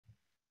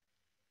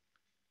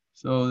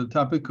So the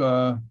topic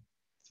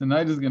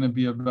tonight is going to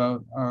be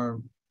about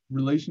our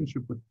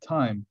relationship with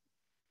time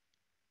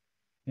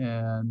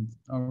and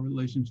our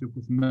relationship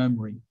with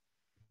memory.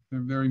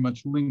 They're very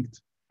much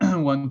linked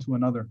one to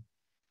another.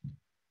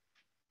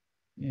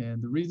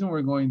 And the reason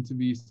we're going to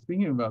be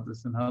speaking about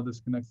this and how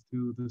this connects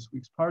to this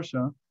week's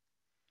Parsha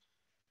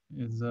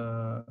is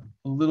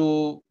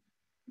going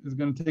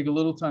to take a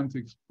little time to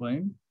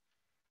explain,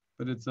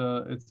 but it's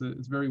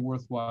very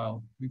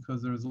worthwhile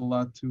because there's a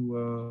lot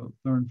to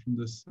learn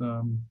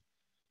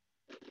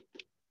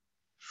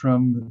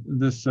from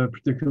this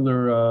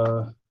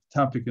particular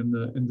topic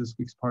in this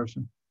week's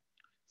Parsha.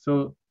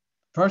 So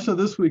Parsha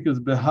this week is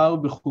Behar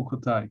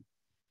B'chukotai,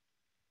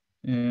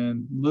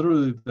 and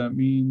literally that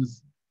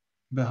means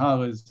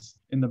Behar is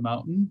in the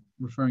mountain,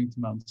 referring to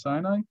Mount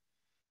Sinai,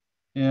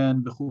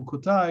 and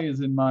B'chukotai is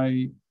in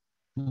my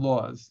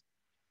laws.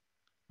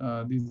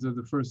 These are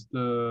the first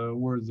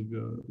words of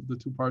the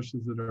two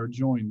parshas that are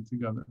joined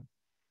together.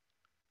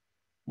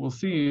 We'll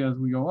see as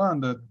we go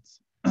on that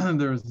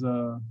there's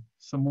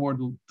some more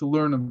to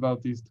learn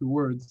about these two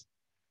words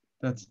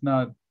that's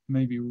not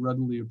maybe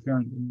readily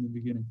apparent in the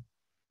beginning.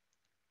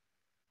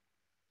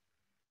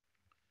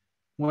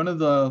 One of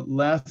the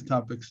last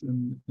topics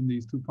in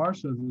these two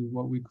parshas is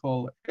what we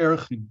call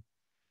erchin.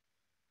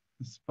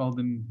 It's spelled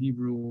in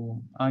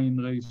Hebrew Ayin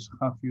Reish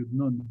Chaf Yud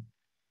Nun.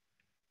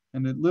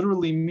 And it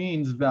literally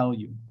means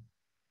value.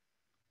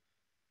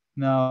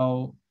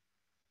 Now,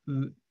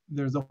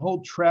 there's a whole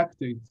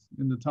tractate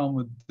in the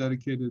Talmud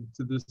dedicated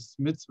to this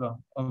mitzvah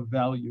of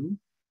value.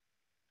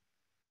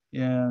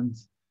 And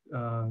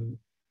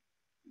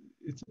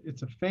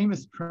it's a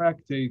famous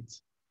tractate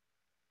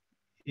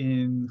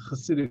in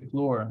Hasidic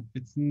lore.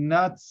 It's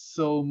not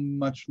so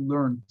much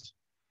learned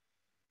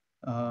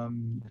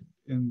in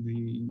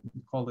the,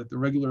 we call it the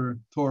regular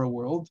Torah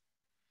world.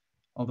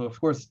 Although, of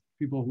course,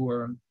 people who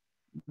are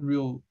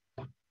real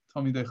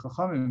Talmidei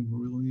Chachamim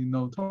who really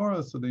know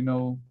Torah, so they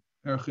know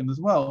Erchin as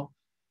well,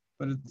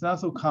 but it's not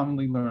so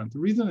commonly learned. The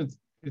reason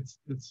it's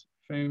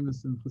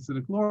famous in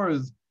Hasidic lore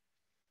is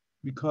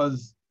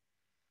because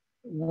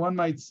one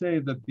might say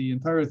that the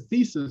entire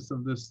thesis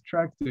of this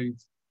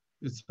tractate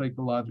is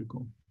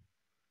psychological,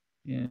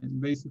 and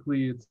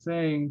basically it's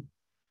saying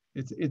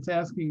it's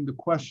asking the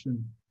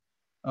question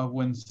of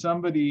when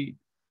somebody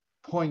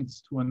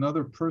points to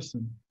another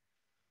person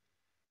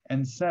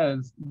and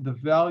says, the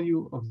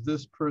value of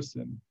this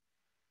person,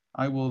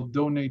 I will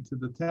donate to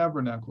the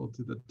tabernacle,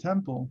 to the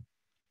temple,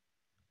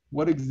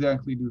 what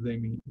exactly do they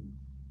mean?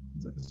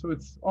 So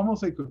it's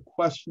almost like a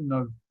question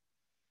of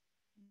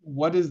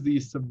what is the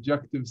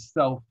subjective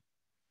self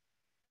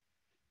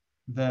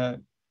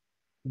that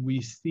we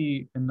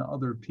see in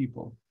other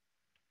people?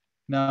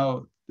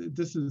 Now,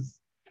 this is,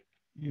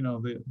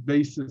 the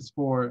basis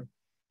for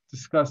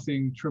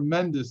discussing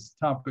tremendous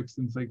topics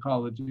in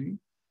psychology.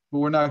 But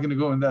we're not going to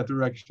go in that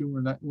direction.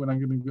 We're not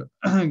going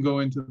to go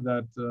into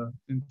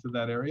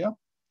that area.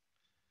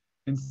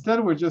 Instead,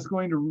 we're just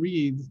going to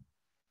read.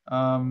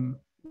 How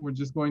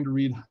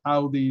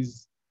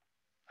these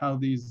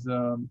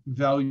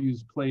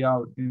values play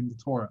out in the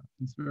Torah.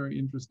 It's a very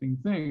interesting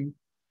thing.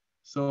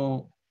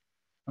 So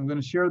I'm going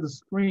to share the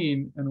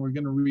screen, and we're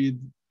going to read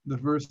the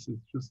verses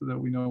just so that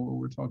we know what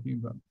we're talking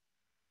about.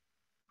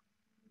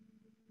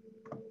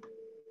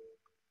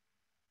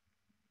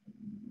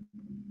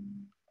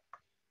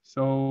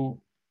 So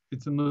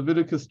it's in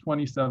Leviticus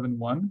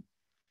 27:1.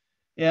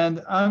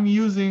 And I'm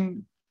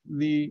using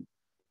the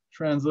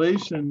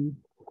translation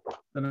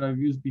that I've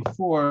used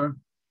before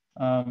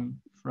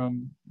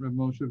from Rabbi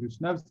Moshe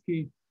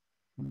Genute,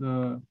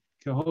 the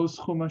Kehos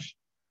Chumash,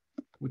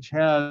 which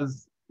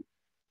has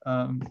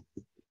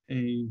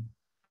a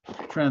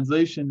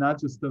translation not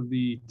just of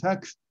the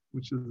text,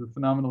 which is a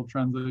phenomenal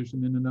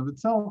translation in and of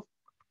itself,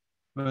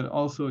 but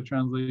also a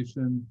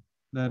translation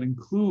that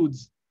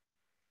includes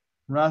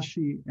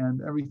Rashi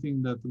and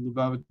everything that the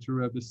Lubavitcher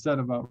Rebbe said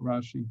about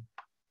Rashi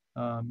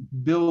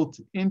built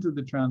into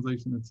the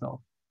translation itself.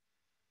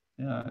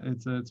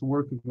 It's a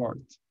work of art.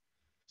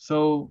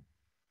 So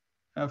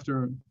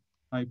after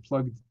I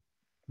plugged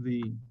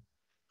the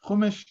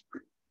Chumash,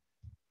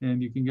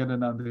 and you can get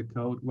it on the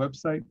Kahot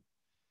website,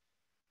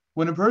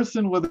 when a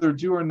person, whether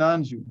Jew or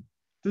non-Jew,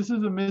 this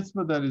is a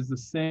mitzvah that is the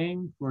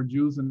same for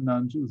Jews and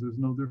non-Jews, there's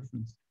no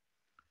difference,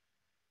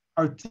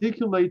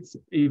 articulates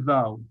a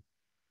vow,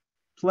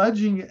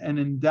 pledging an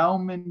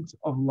endowment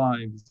of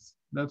lives.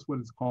 That's what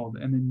it's called,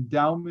 an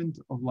endowment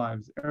of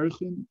lives.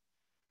 Erchin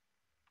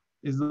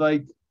is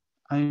like,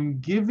 I'm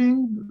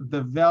giving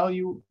the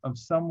value of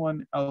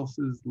someone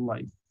else's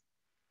life.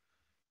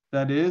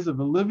 That is, of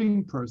a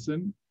living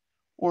person,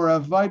 or a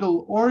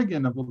vital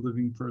organ of a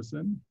living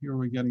person. Here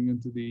we're getting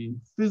into the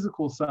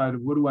physical side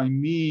of what do I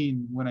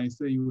mean when I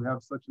say you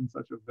have such and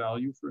such a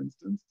value, for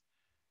instance.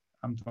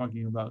 I'm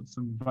talking about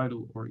some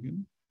vital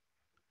organ.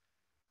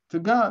 To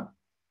God,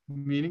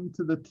 meaning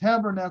to the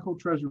tabernacle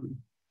treasury.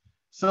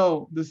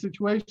 So the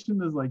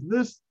situation is like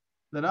this,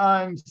 that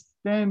I'm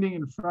standing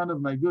in front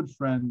of my good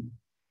friend,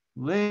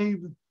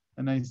 Leib,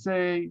 and I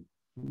say,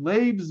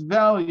 Leib's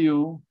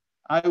value,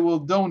 I will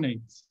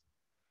donate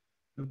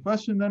The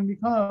question then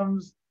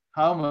becomes,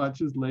 how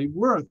much is lave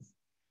worth?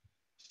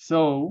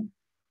 So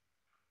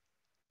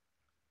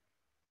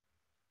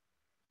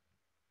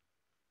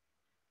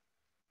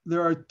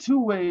there are two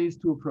ways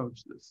to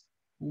approach this.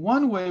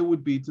 One way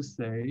would be to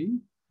say,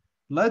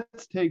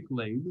 let's take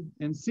lave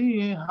and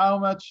see how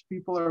much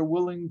people are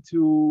willing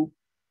to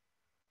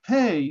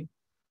pay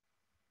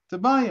to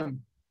buy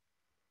him.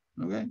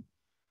 Okay?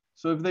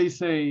 So if they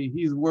say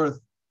he's worth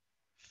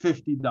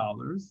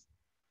 $50,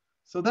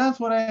 so that's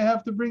what I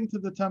have to bring to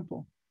the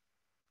temple.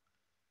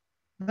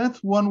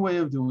 That's one way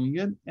of doing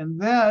it, and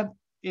that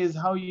is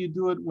how you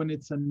do it when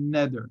it's a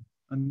neder.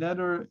 A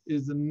neder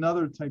is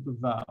another type of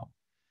vow.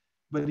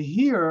 But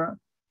here,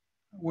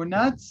 I'm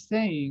not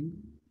saying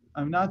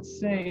I'm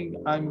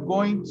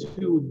going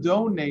to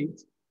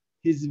donate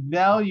his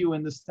value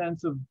in the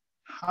sense of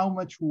how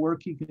much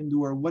work he can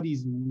do or what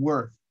he's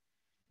worth.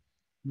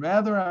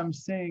 Rather, I'm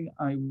saying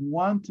I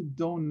want to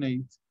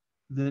donate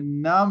the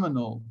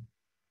nominal,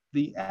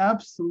 the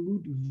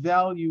absolute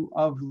value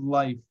of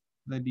life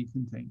that he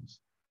contains.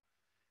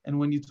 And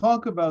when you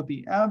talk about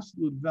the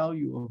absolute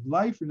value of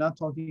life, you're not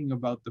talking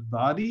about the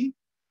body,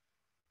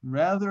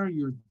 rather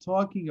you're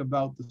talking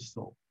about the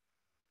soul.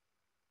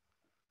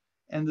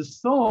 And the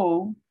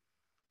soul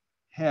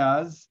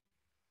has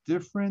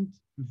different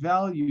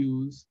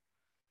values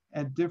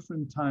at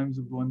different times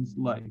of one's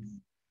life.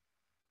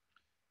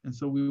 And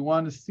so we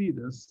want to see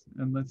this,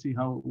 and let's see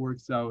how it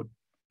works out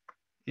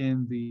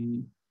in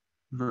the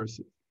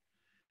verses.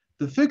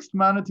 The fixed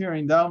monetary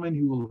endowment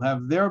he will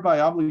have thereby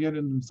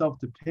obligated himself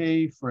to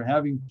pay for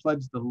having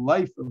pledged the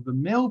life of the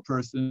male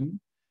person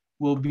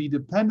will be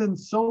dependent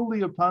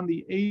solely upon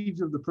the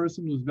age of the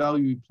person whose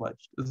value he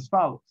pledged, as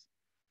follows.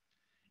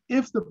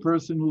 If the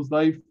person whose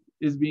life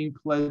is being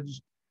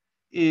pledged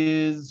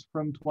is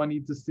from 20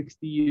 to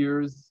 60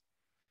 years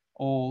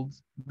old,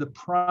 the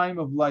prime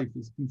of life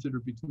is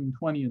considered between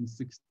 20 and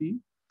 60,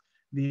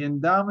 the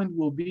endowment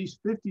will be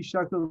 50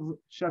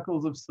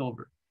 shekels of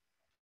silver.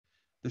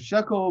 The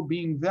shekel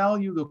being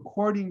valued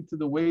according to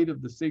the weight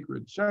of the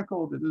sacred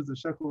shekel, that is the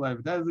shekel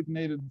I've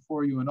designated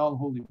for you in all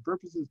holy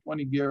purposes,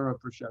 20 gera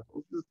per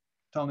shekel. Just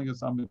telling us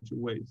how much it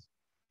weighs.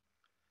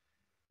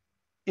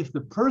 If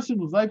the person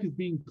whose life is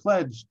being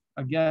pledged,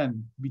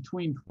 again,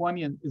 between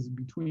 20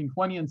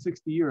 and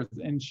 60 years,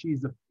 and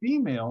she's a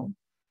female,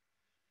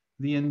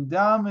 the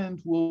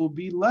endowment will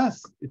be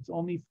less. It's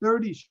only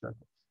 30 shekels.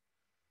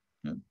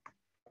 Yeah.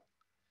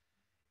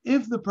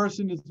 If the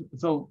person is,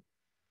 so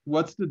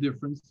what's the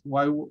difference?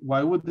 Why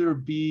would there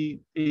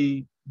be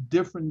a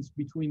difference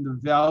between the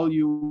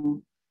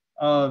value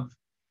of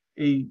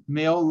a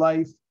male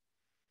life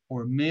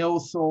or male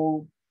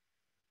soul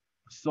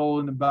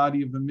in the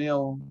body of a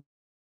male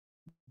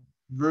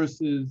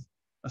versus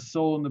a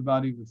soul in the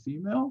body of a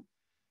female?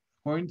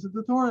 According to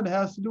the Torah, it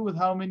has to do with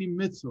how many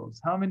mitzvos,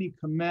 how many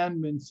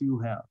commandments you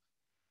have.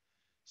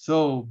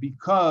 So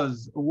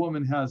because a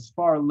woman has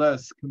far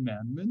less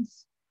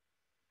commandments,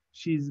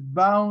 she's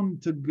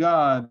bound to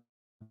God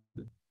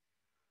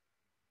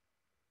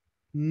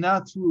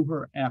not through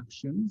her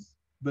actions,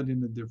 but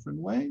in a different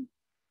way.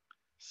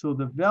 So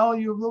the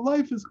value of the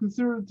life is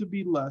considered to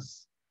be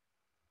less.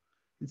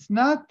 It's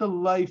not the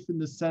life in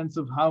the sense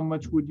of how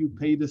much would you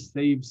pay to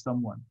save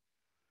someone.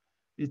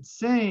 It's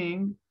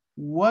saying,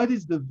 what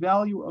is the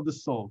value of the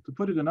soul? To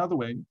put it another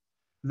way,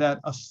 that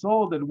a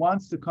soul that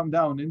wants to come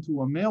down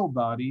into a male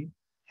body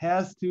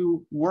has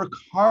to work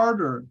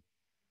harder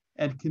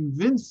at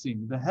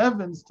convincing the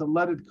heavens to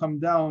let it come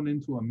down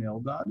into a male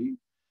body.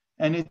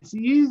 And it's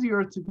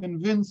easier to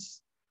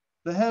convince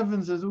the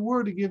heavens, as it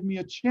were, to give me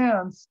a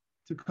chance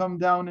to come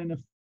down in a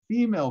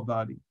female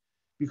body.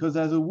 Because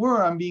as it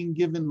were, I'm being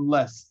given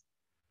less.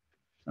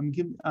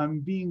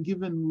 I'm being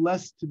given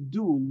less to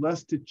do,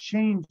 less to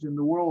change in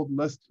the world,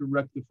 less to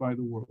rectify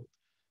the world.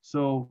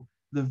 So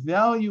the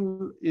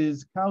value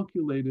is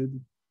calculated,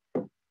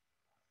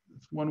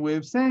 that's one way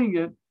of saying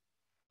it,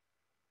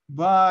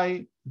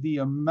 by the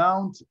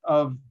amount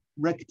of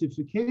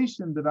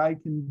rectification that I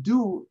can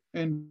do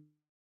in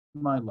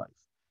my life.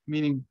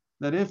 Meaning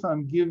that if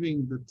I'm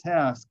giving the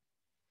task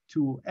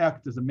to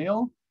act as a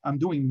male, I'm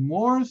doing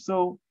more,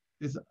 so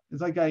it's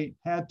like I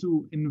had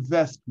to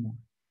invest more.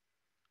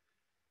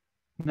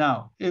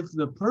 Now, if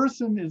the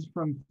person is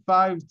from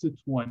 5 to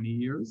 20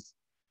 years,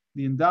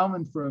 the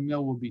endowment for a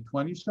male will be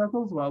 20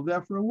 shekels, while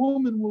that for a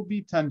woman will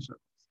be 10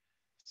 shekels.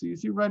 So you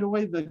see right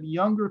away that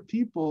younger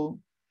people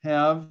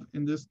have,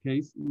 in this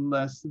case,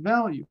 less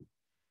value.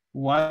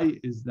 Why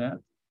is that?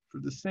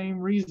 For the same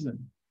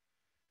reason.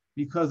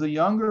 Because a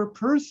younger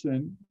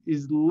person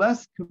is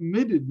less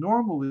committed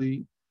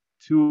normally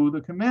to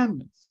the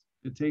commandments.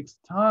 It takes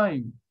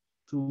time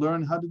to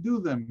learn how to do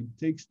them.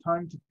 It takes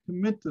time to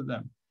commit to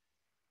them.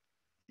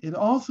 It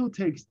also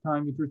takes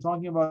time, if you're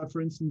talking about,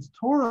 for instance,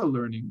 Torah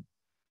learning.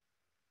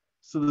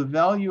 So the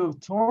value of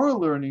Torah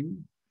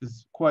learning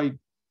is quite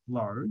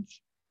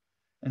large.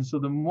 And so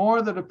the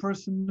more that a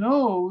person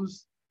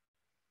knows,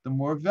 the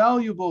more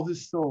valuable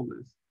his soul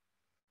is.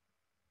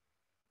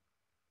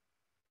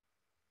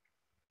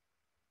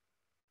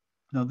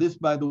 Now this,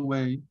 by the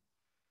way,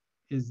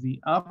 is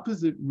the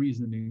opposite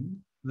reasoning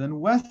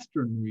than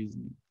Western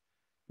reasoning.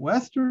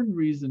 Western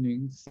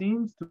reasoning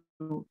seems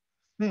to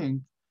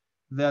think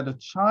that a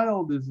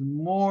child is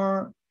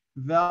more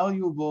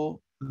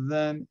valuable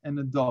than an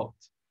adult.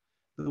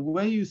 The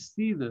way you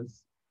see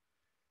this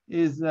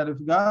is that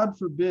if, God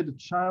forbid, a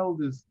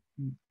child is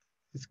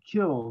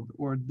killed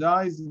or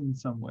dies in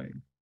some way,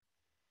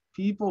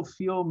 people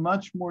feel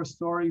much more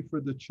sorry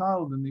for the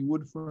child than they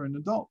would for an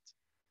adult.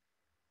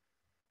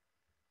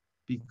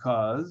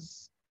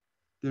 Because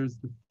there's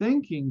the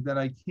thinking that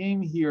I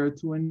came here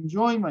to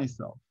enjoy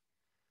myself.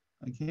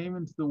 I came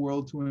into the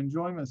world to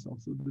enjoy myself.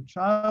 So the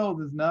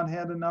child has not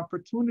had an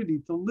opportunity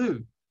to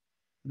live.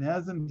 It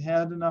hasn't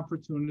had an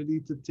opportunity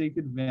to take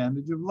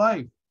advantage of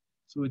life.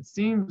 So it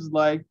seems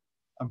like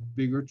a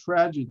bigger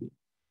tragedy.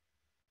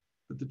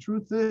 But the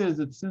truth is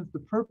that since the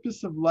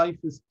purpose of life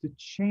is to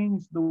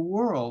change the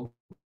world,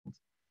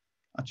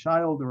 a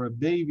child or a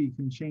baby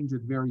can change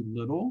it very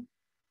little.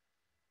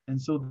 And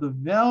so the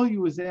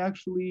value is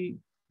actually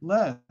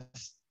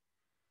less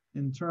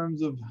in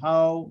terms of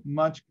how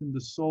much can the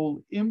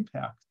soul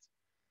impact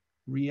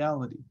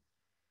reality.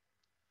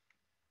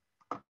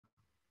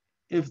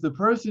 If the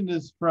person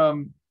is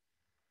from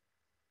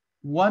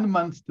 1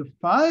 month to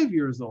 5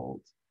 years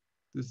old,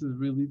 this is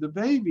really the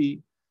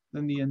baby,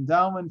 then the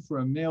endowment for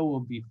a male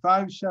will be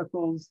 5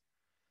 shekels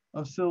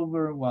of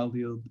silver, while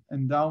the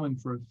endowment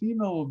for a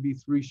female will be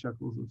 3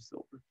 shekels of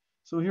silver.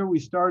 So here we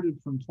started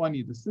from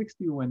 20 to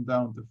 60, went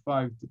down to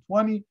 5 to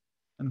 20,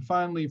 and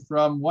finally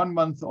from 1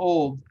 month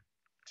old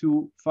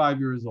to 5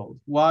 years old.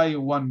 Why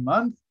 1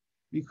 month?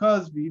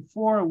 Because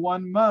before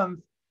 1 month,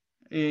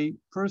 a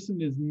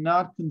person is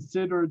not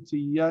considered to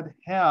yet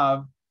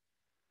have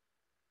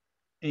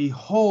a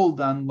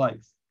hold on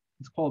life.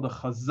 It's called a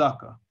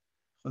chazaka.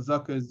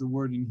 Chazaka is the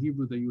word in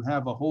Hebrew that you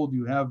have a hold,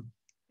 you have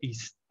a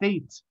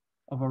state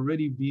of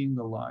already being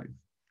alive.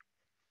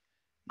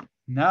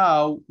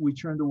 Now we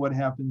turn to what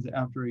happens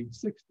after age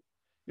 60.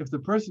 If the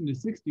person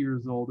is 60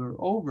 years old or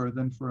over,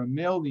 then for a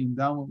male, the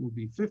endowment will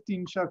be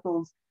 15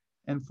 shekels,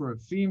 and for a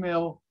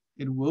female,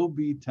 it will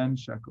be 10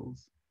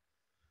 shekels.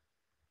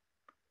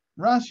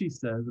 Rashi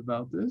says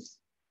about this,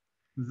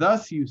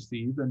 thus you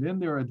see that in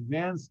their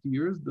advanced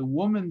years, the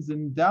woman's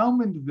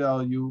endowment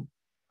value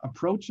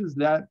approaches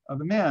that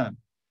of a man.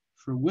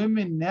 For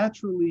women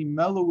naturally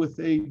mellow with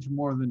age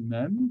more than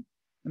men.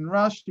 And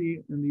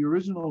Rashi, in the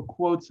original,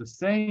 quotes a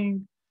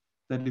saying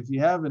that if you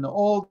have an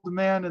old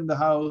man in the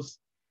house,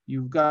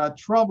 you've got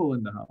trouble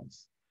in the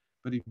house.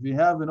 But if you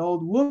have an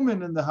old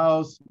woman in the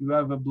house, you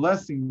have a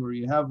blessing, or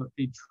you have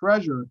a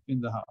treasure in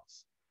the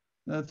house.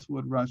 That's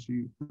what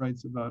Rashi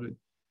writes about it.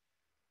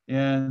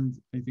 And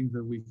I think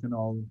that we can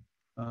all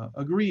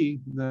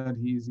agree that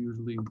he's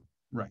usually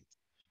right.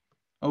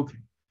 Okay,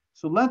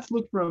 so let's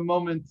look for a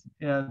moment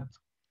at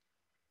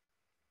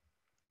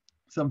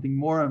something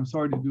more. I'm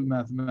sorry to do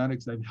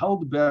mathematics. I've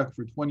held back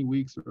for 20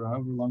 weeks or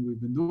however long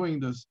we've been doing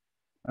this.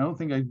 I don't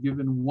think I've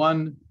given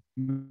one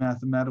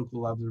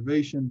mathematical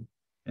observation,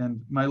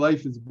 and my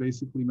life is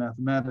basically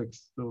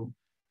mathematics. So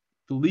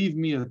believe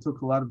me, it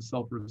took a lot of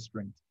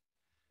self-restraint.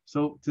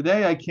 So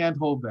today I can't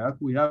hold back.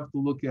 We have to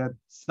look at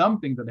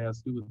something that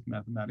has to do with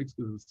mathematics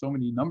because there's so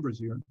many numbers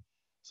here.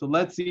 So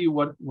let's see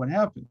what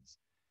happens.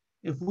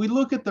 If we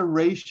look at the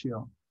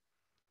ratio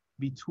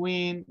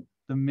between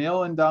the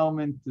male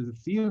endowment to the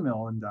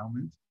female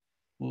endowment,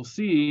 we'll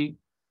see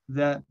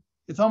that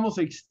it's almost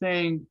like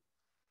saying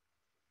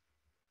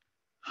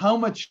how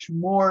much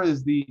more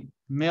is the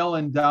male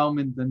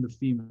endowment than the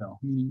female,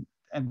 meaning,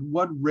 and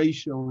what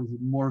ratio is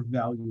it more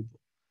valuable?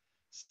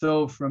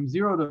 So from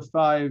 0 to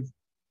 5,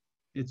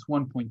 it's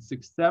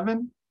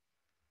 1.67.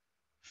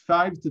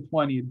 5 to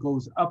 20, it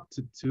goes up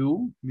to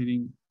 2,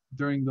 meaning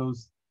during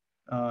those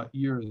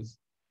years,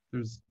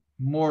 there's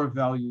more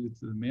value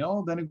to the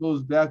male. Then it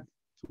goes back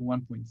to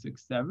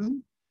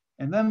 1.67.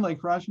 And then, like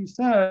Rashi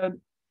said,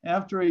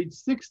 after age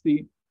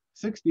 60,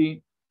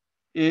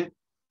 it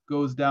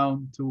goes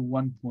down to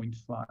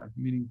 1.5,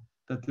 meaning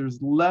that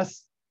there's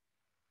less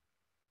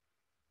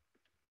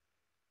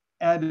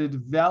added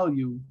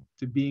value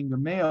to being a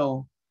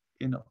male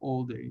in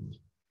old age.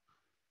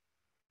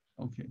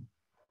 Okay.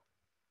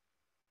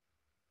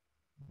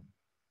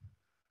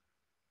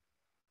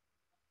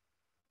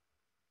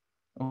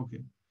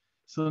 Okay.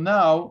 So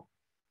now,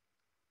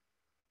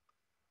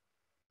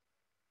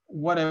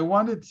 what I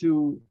wanted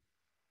to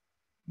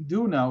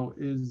do now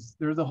is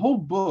there's a whole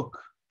book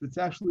that's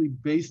actually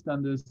based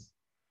on these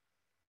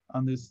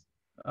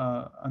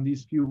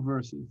few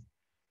verses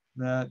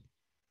that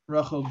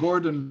Rachel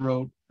Gordon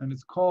wrote, and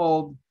it's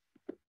called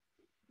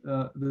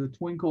The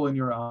Twinkle in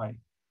Your Eye.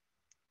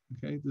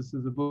 Okay, this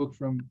is a book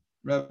from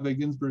Rabbi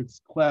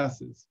Ginzburg's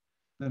classes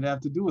that have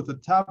to do with the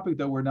topic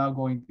that we're now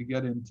going to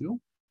get into,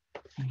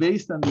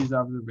 based on these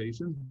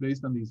observations,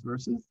 based on these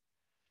verses.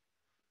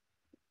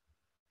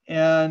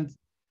 And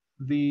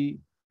the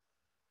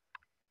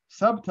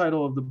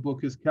subtitle of the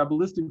book is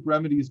Kabbalistic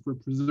Remedies for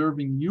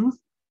Preserving Youth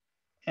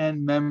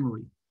and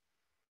Memory.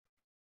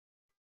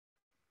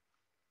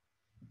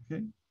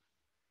 Okay.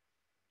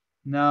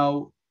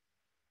 Now,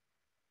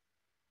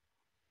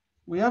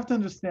 we have to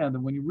understand that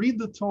when you read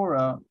the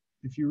Torah,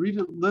 if you read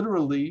it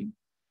literally,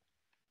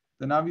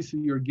 then obviously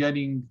you're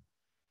getting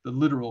the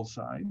literal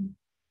side.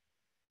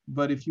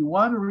 But if you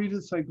want to read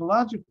it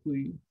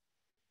psychologically,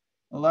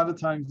 a lot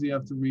of times you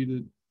have to read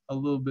it a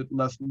little bit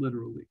less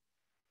literally.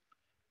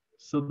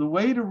 So the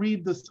way to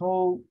read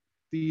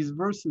these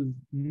verses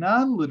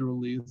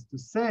non-literally is to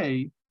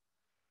say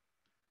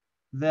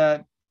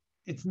that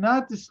it's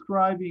not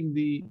describing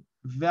the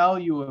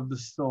value of the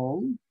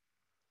soul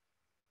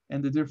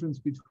and the difference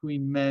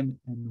between men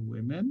and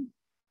women,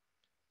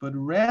 but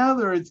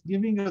rather it's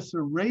giving us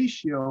a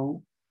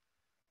ratio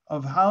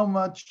of how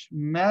much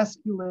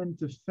masculine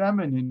to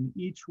feminine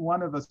each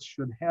one of us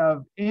should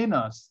have in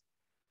us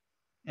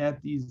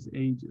at these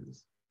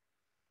ages.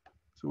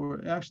 So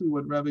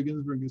what Rabbi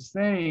Ginzburg is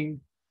saying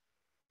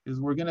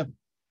is we're going to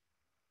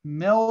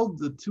meld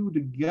the two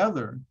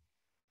together,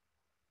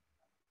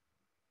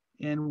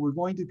 and we're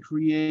going to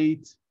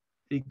create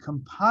a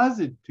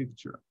composite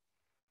picture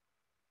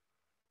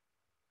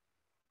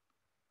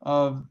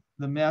of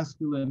the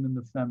masculine and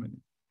the feminine.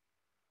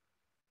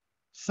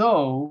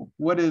 So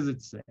what is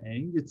it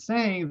saying? It's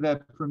saying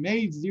that from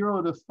age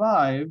 0 to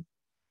 5,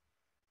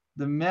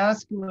 the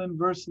masculine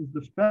versus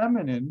the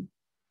feminine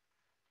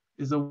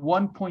is a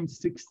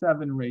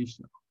 1.67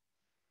 ratio.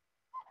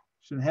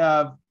 Should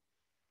have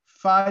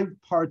 5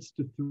 parts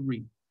to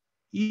 3,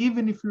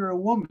 even if you're a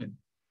woman.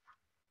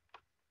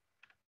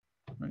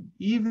 Right?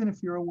 Even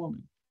if you're a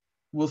woman.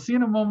 We'll see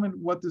in a moment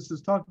what this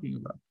is talking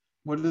about.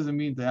 What does it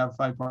mean to have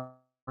 5 parts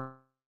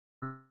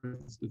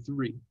to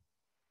 3?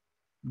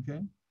 Okay.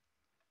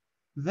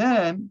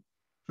 Then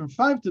from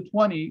 5 to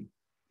 20,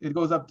 it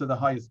goes up to the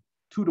highest,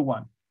 2 to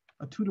 1.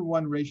 A 2 to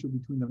 1 ratio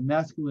between the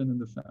masculine and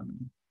the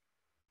feminine.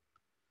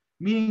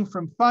 Meaning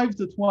from 5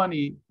 to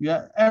 20,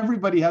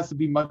 everybody has to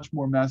be much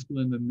more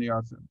masculine than they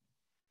are feminine.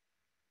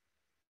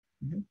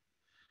 Okay?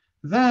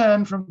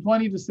 Then from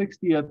 20 to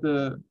 60 at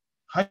the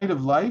height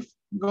of life,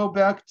 go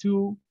back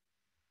to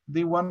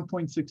the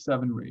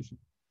 1.67 ratio.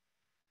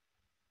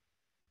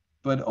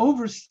 But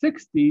over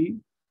 60,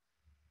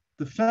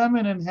 the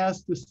feminine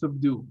has to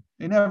subdue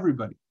in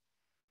everybody.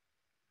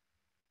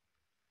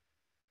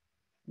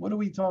 What are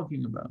we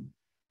talking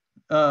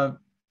about?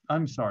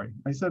 I'm sorry,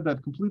 I said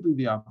that completely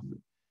the opposite.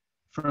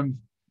 From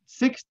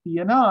 60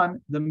 and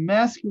on, the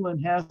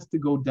masculine has to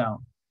go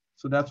down.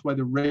 So that's why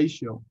the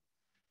ratio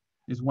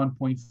is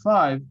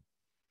 1.5,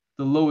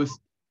 the lowest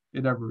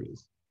it ever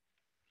is.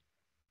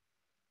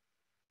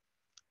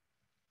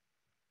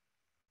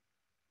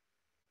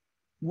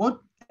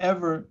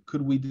 Whatever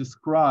could we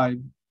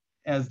describe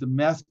as the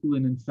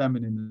masculine and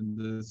feminine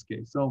in this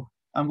case? So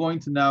I'm going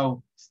to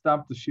now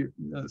stop the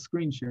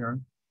screen share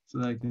so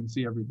that I can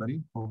see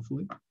everybody,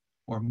 hopefully,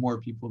 or more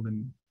people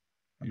than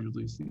I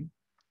usually see.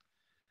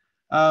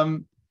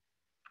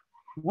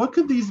 What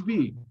could these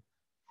be?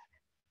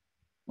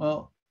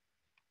 Well,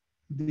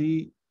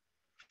 the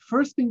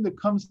first thing that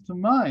comes to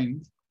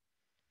mind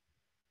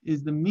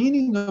is the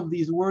meaning of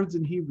these words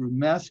in Hebrew,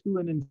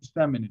 masculine and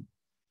feminine.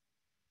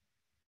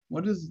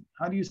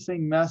 How do you say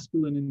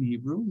masculine in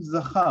Hebrew?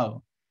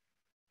 Zachar.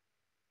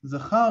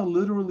 Zachar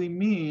literally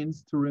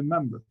means to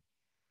remember.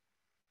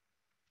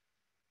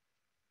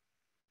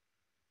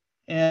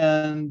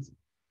 And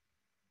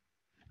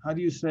how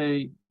do you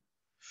say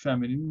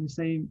feminine? You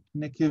say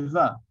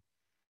nekeva.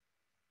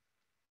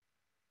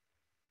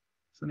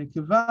 So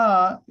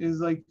nekeva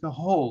is like a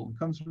hole. It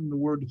comes from the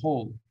word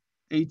hole,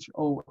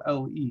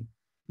 H-O-L-E,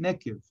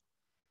 nekev,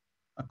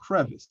 a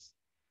crevice.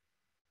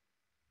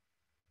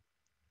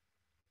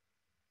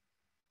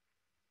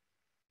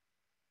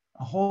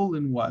 A hole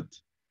in what?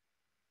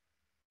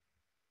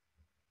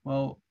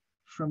 Well,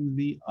 from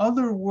the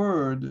other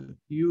word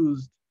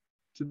used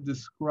to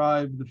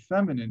describe the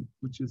feminine,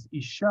 which is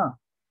isha,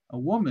 a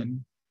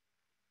woman,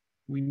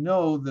 we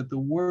know that the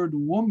word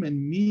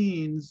woman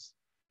means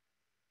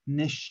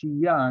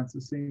neshiyah. It's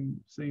the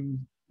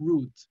same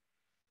root.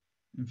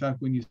 In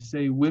fact, when you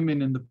say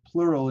women in the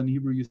plural in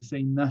Hebrew, you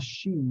say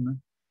nashim.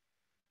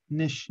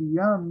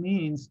 Neshiyah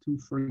means to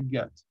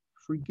forget,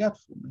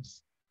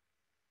 forgetfulness.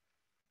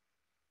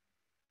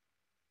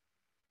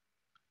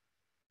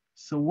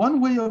 So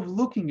one way of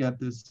looking at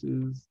this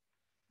is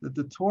that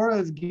the Torah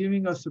is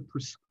giving us a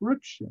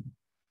prescription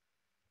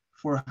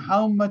for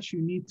how much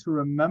you need to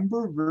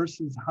remember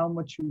versus how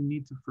much you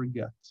need to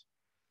forget.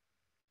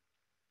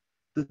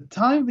 The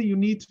time that you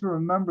need to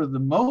remember the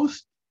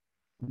most,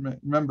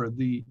 remember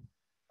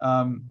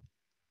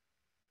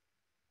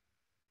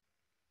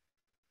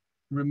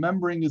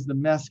remembering is the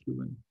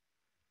masculine.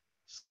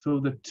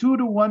 So the 2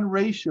 to 1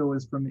 ratio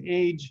is from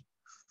age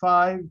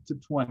 5 to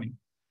 20.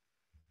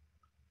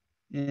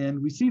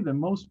 And we see that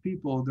most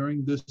people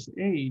during this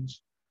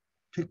age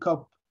pick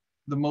up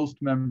the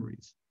most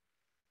memories.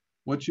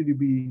 What should you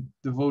be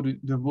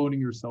devoting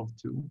yourself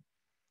to?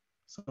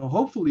 So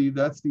hopefully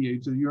that's the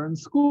age that you're in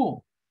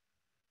school.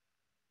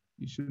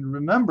 You should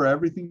remember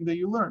everything that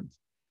you learned,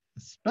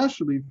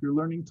 especially if you're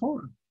learning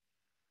Torah.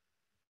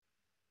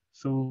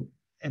 So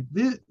at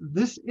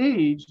this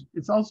age,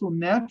 it's also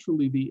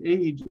naturally the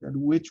age at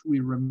which we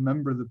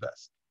remember the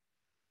best.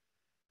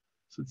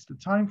 So it's the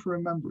time for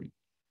remembering.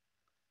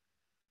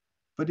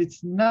 But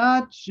it's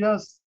not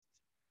just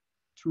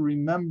to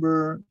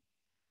remember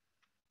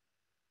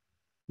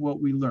what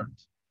we learned,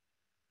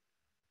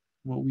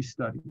 what we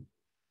studied.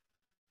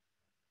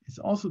 It's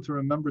also to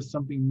remember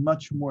something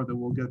much more that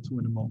we'll get to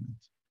in a moment.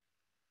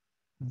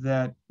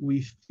 That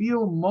we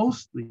feel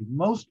most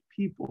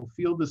people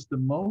feel this the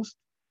most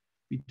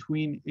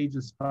between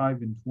ages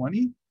 5 and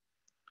 20.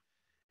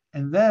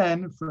 And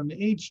then from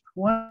age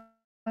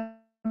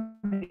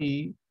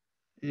 20,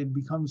 it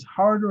becomes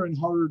harder and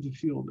harder to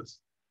feel this.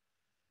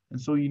 And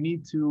so you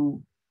need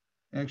to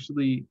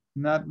actually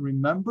not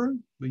remember,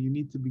 but you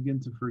need to begin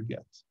to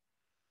forget.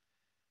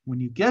 When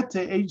you get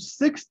to age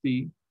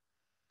 60,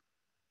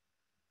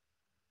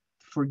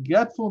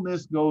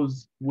 forgetfulness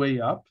goes way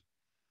up,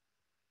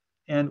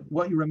 and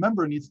what you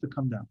remember needs to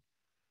come down.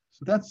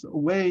 So that's a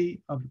way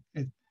of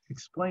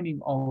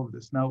explaining all of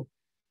this. Now,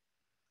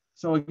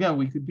 so again,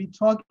 we could be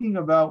talking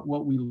about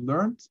what we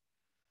learned.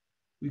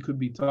 We could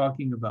be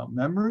talking about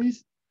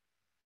memories.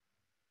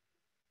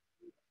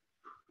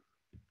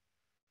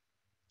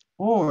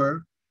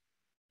 Or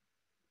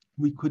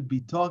we could be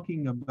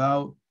talking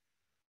about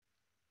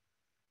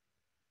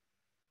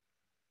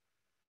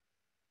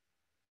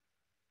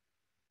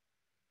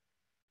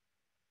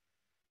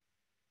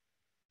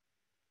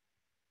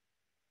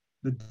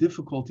the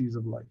difficulties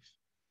of life.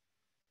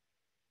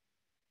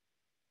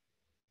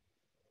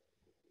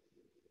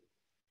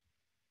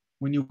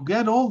 When you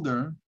get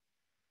older,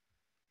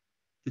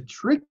 the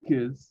trick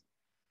is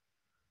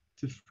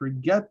to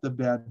forget the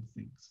bad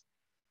things.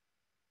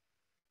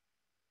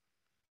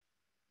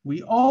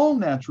 We all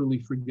naturally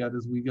forget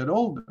as we get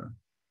older.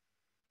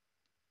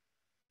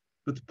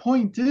 But the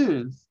point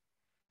is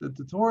that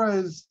the Torah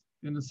is,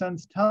 in a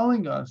sense,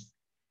 telling us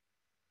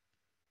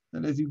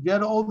that as you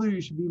get older, you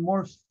should be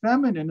more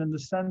feminine in the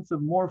sense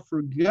of more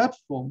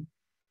forgetful,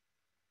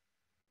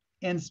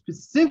 and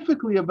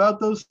specifically about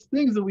those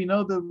things that we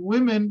know that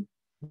women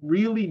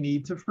really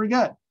need to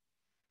forget,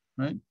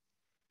 right?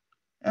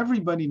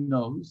 Everybody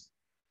knows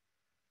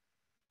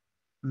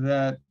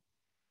that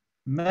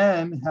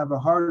men have a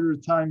harder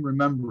time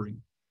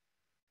remembering,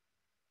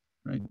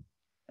 right?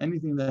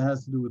 Anything that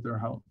has to do with their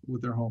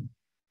home.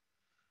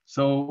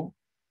 So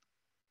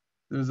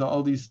there's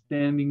all these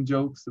standing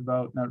jokes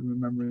about not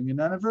remembering an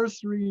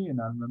anniversary and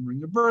not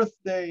remembering a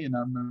birthday and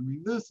not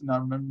remembering this and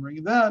not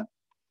remembering that.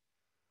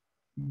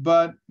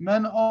 But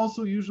men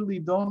also usually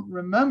don't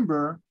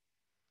remember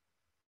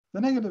the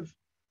negative.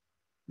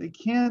 They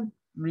can't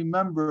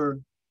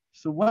remember.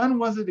 So when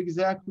was it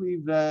exactly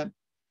that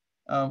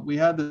we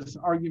had this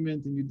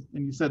argument and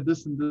you said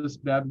this and this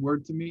bad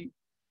word to me?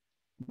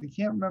 They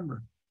can't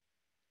remember,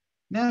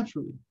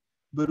 naturally.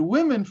 But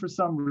women, for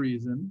some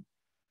reason,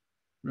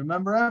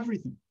 remember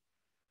everything.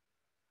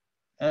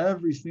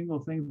 Every single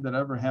thing that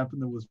ever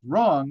happened that was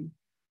wrong,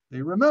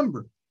 they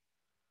remember.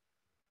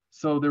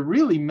 So they're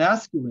really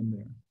masculine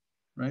there,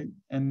 right?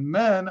 And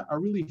men are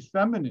really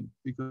feminine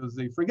because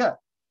they forget.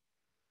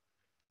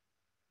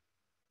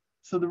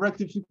 So the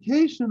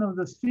rectification of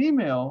the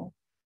female,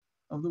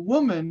 of the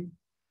woman,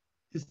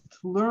 is to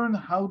learn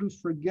how to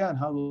forget,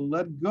 how to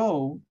let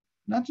go,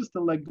 not just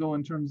to let go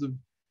in terms of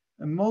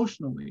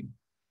emotionally,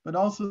 but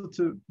also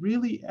to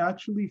really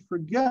actually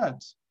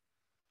forget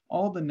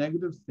all the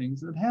negative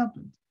things that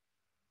happened.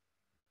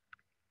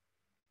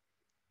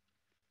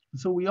 And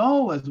so we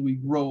all, as we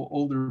grow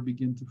older,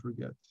 begin to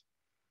forget.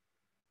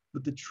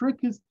 But the trick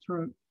is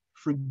to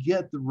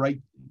forget the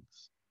right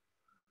things.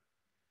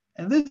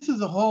 And this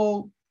is a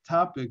whole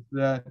topic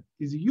that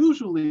is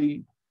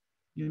usually,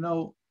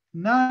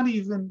 not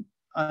even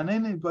on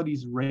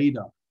anybody's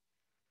radar.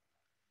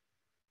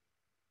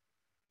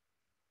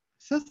 It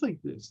says like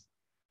this: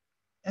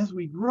 as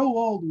we grow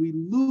old, we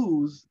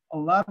lose a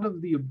lot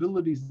of the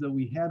abilities that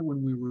we had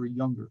when we were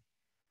younger.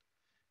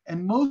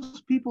 And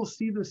most people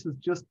see this as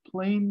just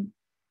plain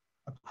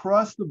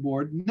across the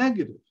board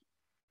negative.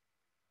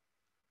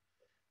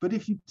 But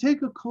if you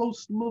take a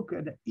close look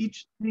at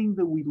each thing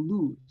that we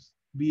lose,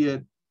 be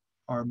it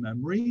our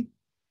memory,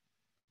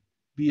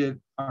 be it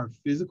our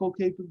physical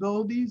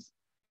capabilities,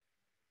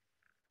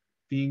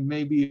 being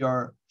maybe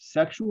our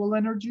sexual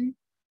energy,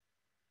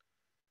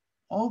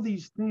 all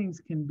these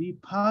things can be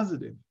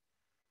positive.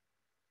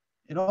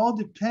 It all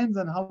depends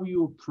on how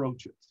you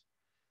approach it.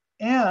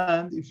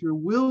 And if you're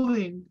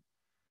willing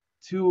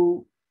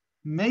to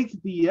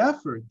make the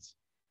effort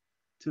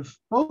to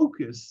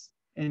focus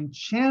and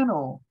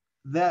channel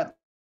that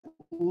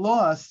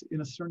loss in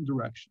a certain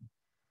direction.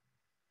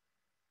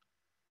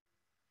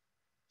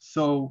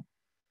 So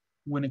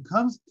when it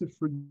comes to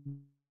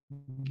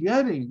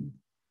forgetting,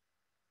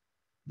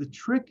 the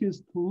trick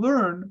is to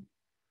learn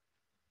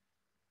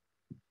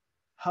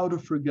how to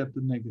forget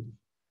the negative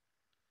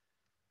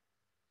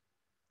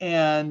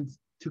and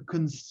to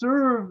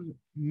conserve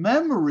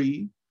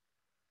memory,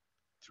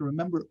 to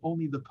remember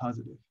only the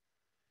positive.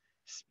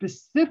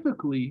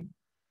 Specifically,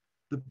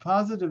 the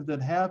positive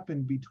that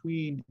happened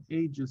between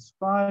ages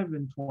 5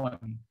 and 20.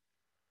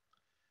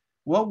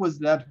 What was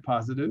that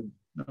positive?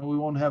 No, we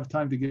won't have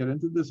time to get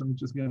into this. I'm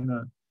just going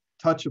to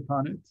touch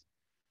upon it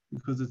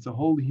because it's a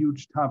whole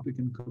huge topic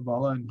in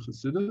Kabbalah and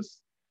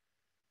Chassidus,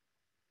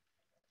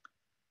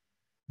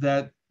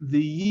 that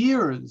the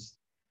years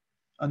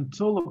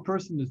until a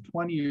person is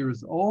 20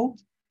 years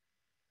old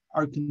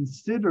are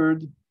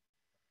considered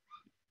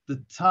the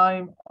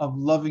time of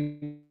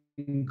loving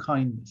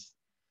kindness.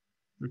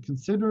 They're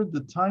considered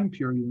the time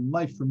period in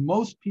life for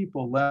most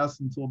people lasts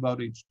until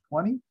about age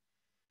 20,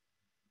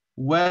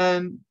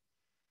 when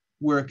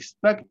we are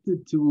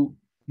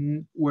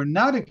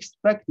not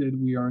expected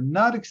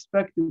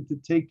to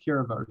take care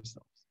of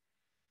ourselves.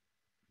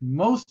 In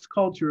most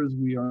cultures,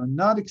 we are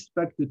not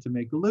expected to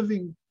make a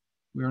living.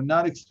 We are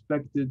not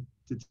expected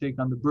to take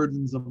on the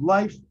burdens of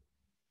life.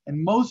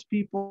 And most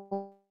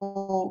people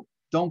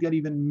don't get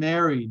even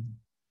married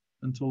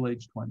until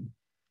age 20.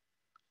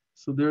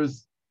 So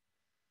there's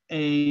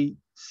a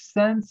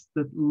sense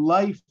that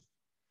life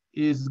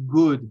is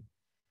good.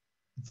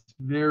 It's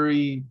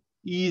very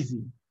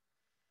easy.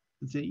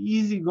 It's an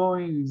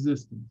easygoing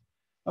existence.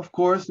 Of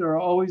course, there are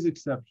always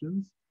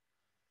exceptions.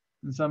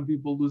 And some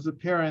people lose a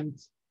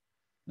parent,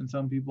 and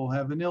some people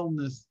have an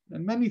illness,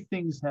 and many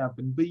things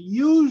happen. But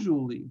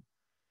usually,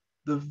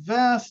 the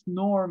vast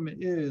norm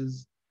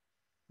is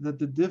that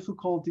the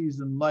difficulties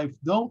in life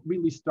don't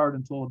really start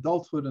until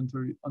adulthood,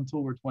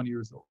 until we're 20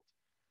 years old.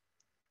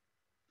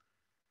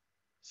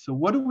 So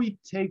what do we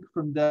take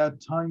from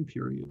that time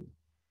period?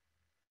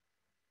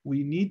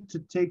 We need to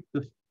take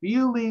the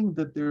feeling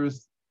that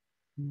there's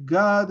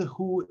God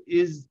who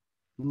is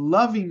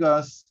loving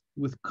us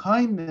with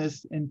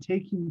kindness and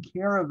taking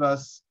care of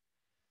us,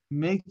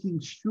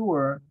 making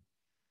sure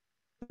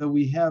that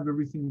we have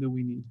everything that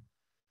we need.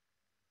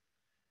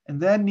 And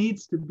that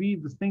needs to be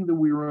the thing that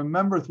we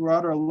remember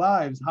throughout our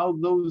lives, how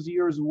those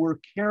years were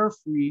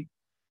carefree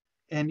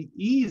and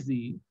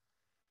easy,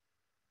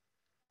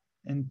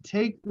 and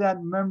take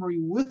that memory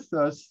with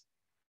us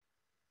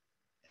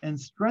and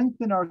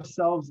strengthen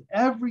ourselves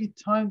every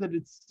time that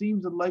it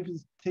seems that life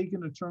is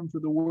taking a turn for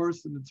the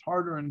worse and it's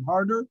harder and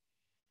harder.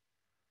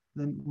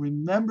 Then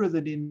remember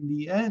that in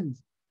the end,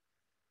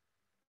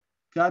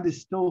 God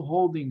is still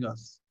holding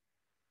us.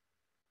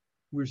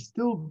 We're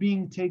still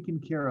being taken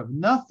care of.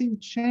 Nothing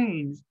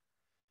changed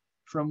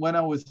from when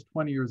I was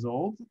 20 years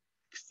old,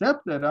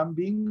 except that I'm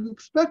being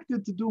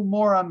expected to do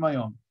more on my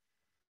own.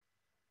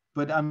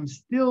 But I'm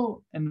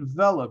still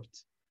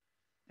enveloped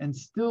and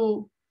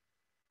still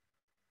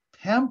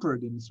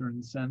pampered in a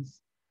certain sense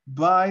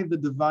by the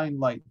divine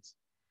light.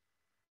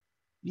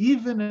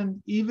 Even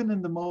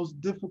in the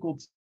most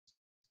difficult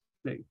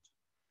state,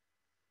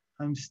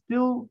 I'm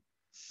still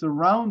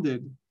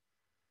surrounded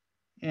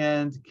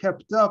and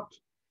kept up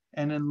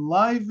and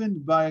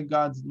enlivened by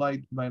God's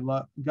light, by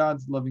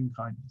God's loving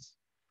kindness.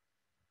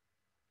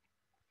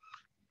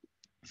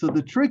 So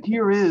the trick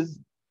here is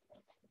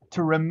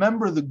to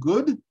remember the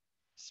good,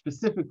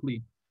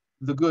 specifically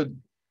the good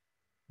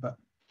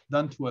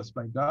done to us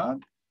by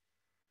God,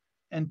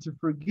 and to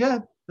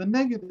forget the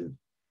negative.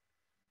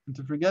 And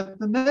to forget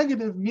the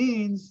negative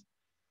means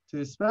to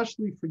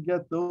especially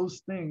forget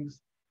those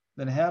things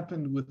that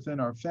happened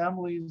within our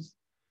families,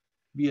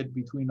 be it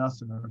between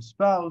us and our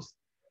spouse,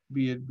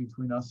 be it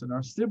between us and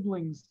our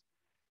siblings,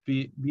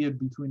 be it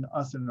between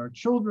us and our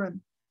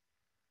children.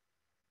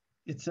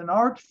 It's an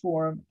art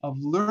form of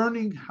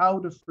learning how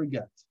to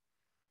forget.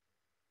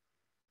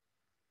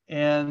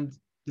 And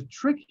the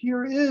trick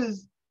here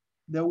is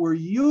that we're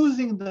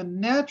using the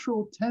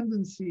natural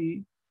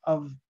tendency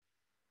of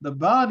the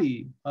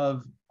body,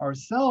 of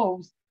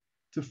ourselves,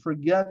 to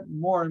forget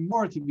more and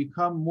more, to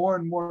become more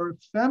and more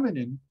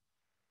feminine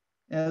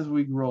as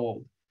we grow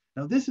old.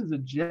 Now, this is a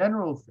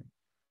general thing,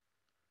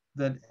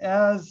 that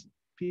as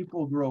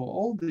people grow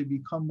old, they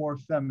become more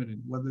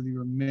feminine, whether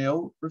you're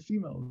male or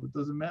female, it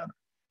doesn't matter.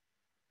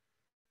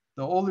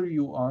 The older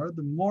you are,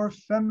 the more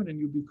feminine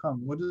you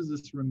become. What does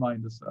this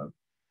remind us of?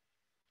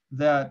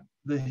 That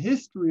the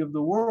history of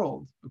the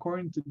world,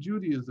 according to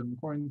Judaism,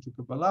 according to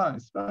Kabbalah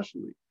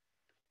especially,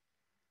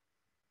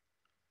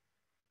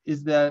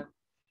 is that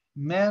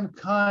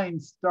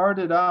mankind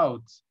started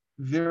out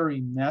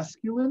very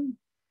masculine,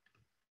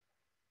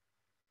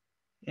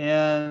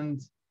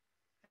 and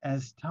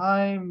as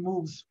time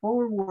moves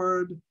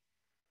forward,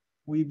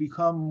 we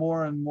become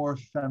more and more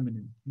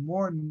feminine,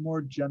 more and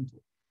more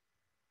gentle.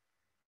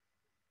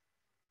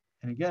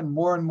 And again,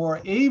 more and more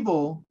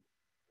able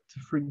to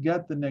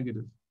forget the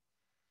negative.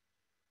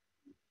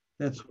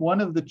 That's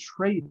one of the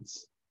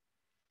traits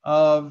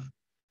of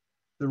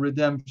the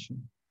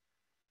redemption.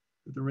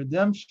 The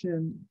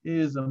redemption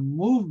is a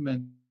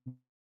movement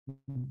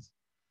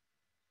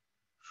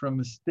from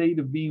a state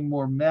of being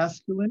more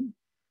masculine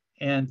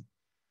and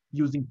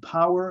using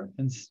power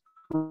and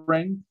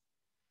strength.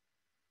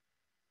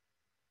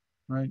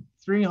 Right?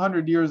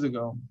 300 years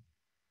ago,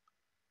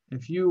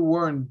 if you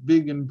weren't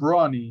big and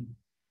brawny,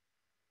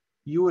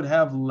 you would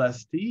have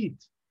less to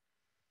eat.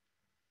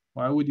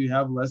 Why would you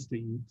have less to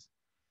eat?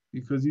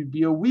 Because you'd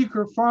be a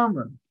weaker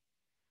farmer,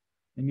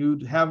 and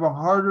you'd have a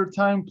harder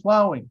time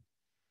plowing,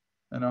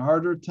 and a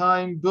harder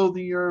time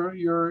building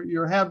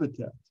your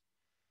habitat,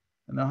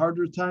 and a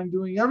harder time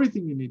doing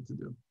everything you need to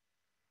do.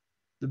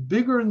 The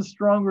bigger and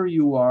stronger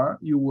you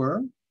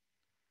were,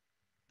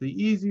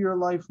 the easier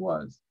life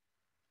was.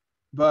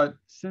 But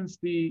since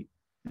the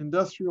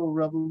Industrial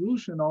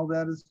Revolution, all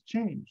that has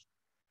changed.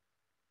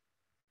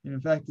 And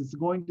in fact, it's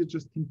going to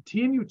just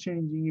continue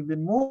changing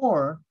even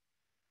more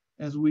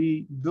as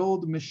we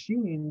build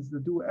machines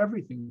that do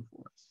everything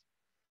for us.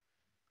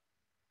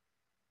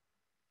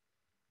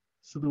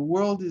 So the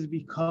world is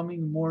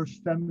becoming more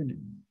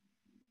feminine.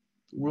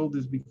 The world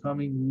is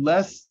becoming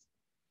less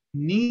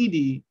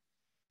needy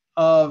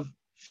of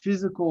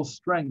physical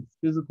strength,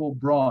 physical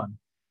brawn.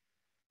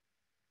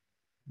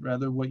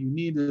 Rather, what you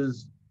need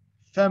is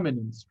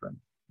feminine strength.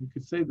 You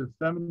could say that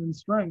feminine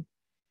strength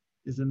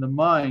is in the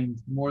mind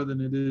more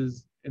than it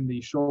is in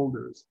the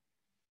shoulders.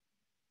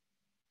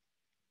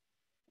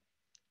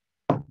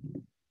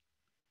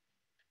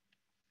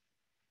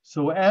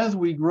 So as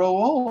we grow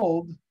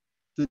old,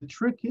 the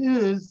trick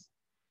is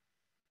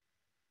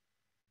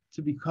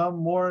to become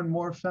more and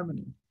more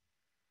feminine.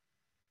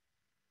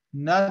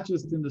 Not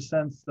just in the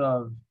sense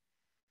of,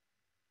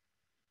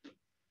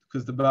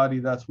 because the body,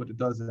 that's what it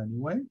does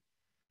anyway,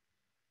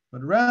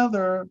 but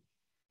rather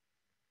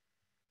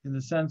in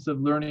the sense of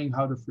learning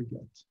how to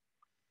forget.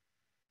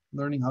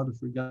 Learning how to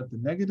forget the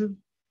negative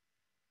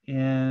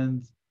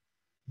and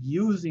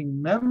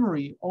using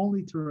memory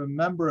only to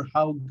remember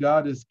how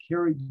God has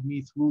carried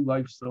me through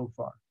life so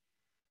far.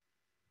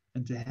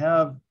 And to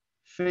have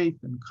faith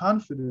and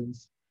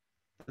confidence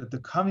that the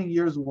coming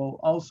years will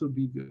also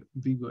be good.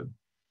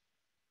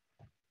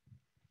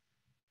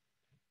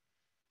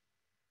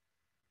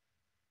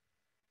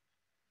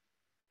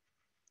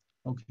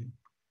 Okay.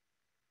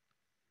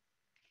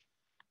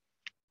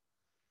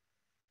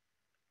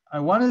 I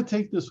want to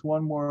take this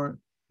one more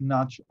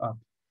notch up.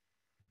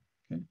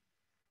 Okay.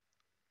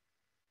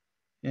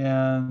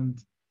 And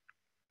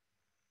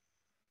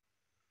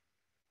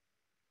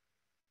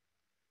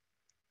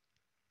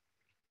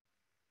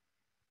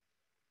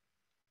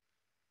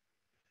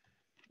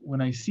when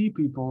I see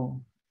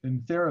people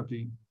in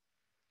therapy,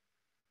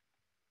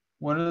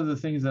 one of the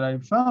things that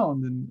I've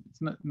found, and it's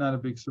not a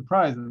big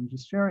surprise, I'm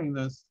just sharing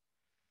this,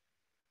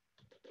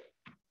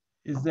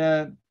 is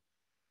that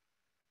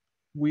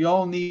we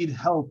all need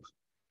help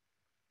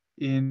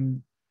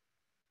in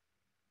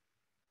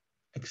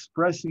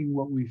expressing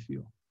what we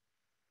feel.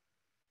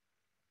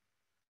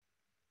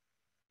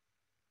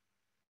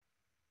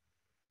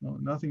 No,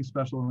 nothing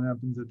special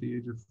happens at the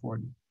age of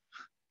 40,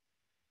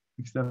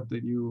 except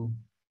that you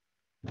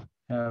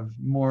have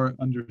more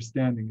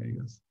understanding, I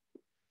guess.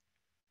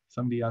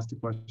 Somebody asked a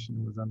question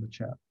that was on the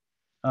chat,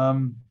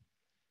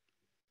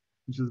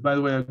 which is, by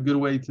the way, a good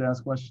way to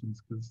ask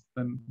questions, because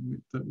then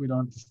we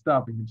don't have to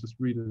stop. We can just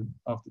read it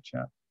off the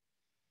chat.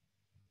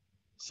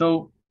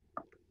 So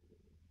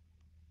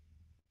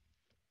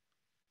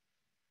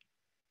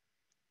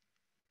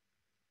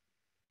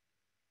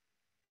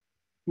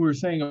we were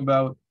saying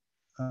about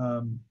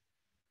that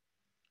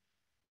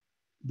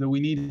we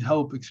need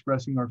help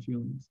expressing our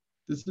feelings.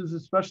 This is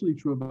especially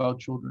true about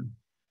children.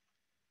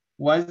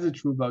 Why is it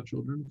true about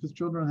children? Because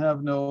children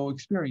have no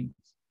experience.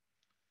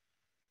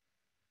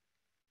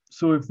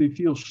 So if they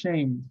feel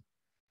shamed,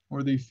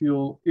 or they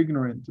feel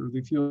ignorant, or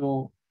they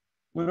feel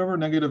whatever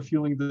negative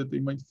feeling that they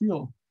might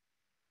feel,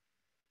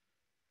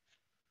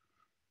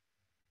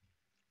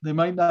 they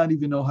might not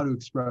even know how to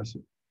express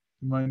it.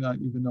 They might not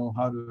even know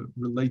how to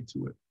relate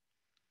to it.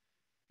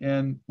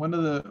 And one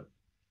of the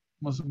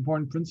most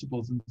important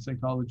principles in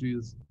psychology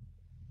is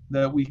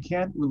that we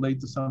can't relate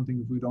to something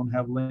if we don't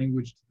have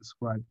language to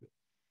describe it.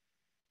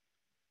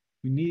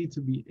 We need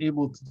to be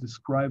able to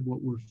describe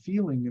what we're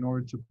feeling in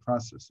order to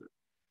process it.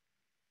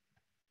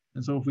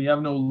 And so if we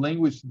have no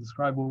language to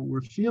describe what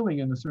we're feeling,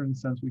 in a certain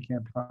sense, we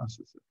can't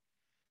process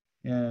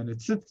it. And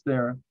it sits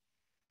there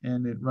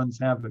and it runs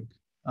havoc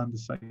on the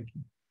psyche.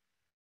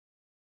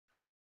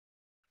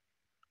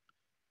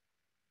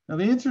 Now,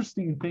 the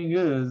interesting thing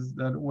is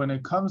that when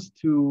it comes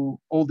to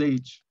old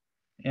age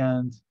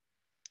and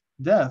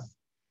death,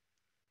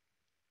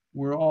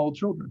 we're all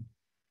children.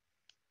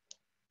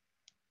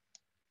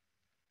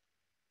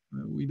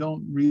 We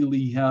don't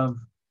really have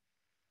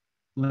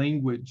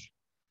language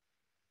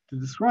to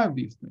describe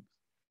these things.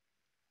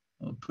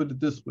 I'll put it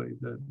this way,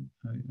 that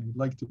I'd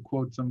like to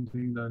quote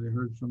something that I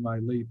heard from my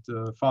late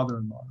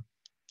father-in-law,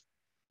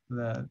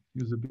 that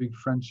he was a big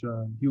French,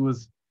 he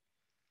was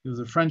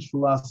a French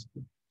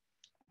philosopher.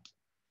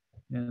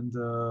 And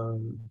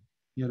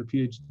he had a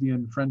PhD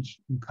in French,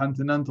 in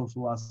continental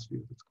philosophy,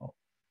 as it's called.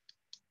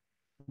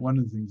 One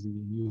of the things he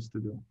used to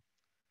do.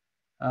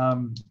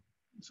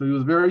 So he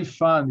was very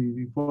fond.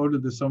 He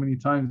quoted this so many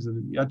times that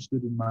he etched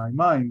it in my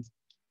mind,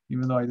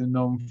 even though I didn't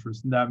know him for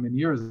that many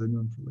years. I knew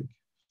him for like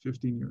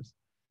 15 years.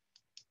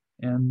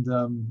 And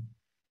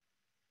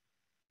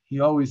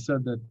he always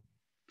said that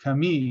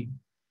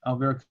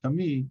Albert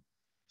Camus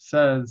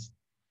says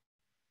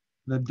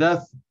that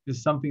death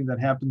is something that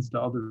happens to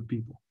other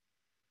people.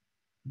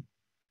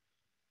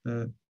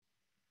 That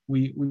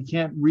we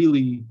can't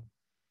really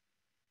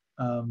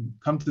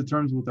come to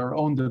terms with our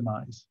own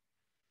demise.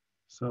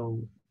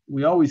 So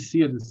we always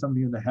see it as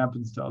something that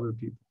happens to other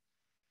people.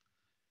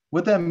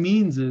 What that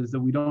means is that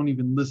we don't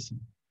even listen,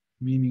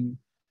 meaning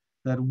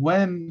that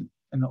when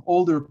an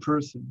older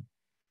person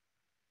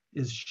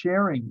is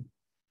sharing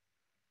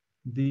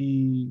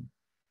the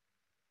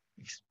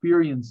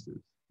experiences,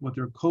 what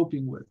they're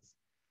coping with,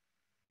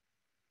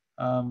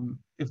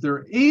 if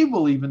they're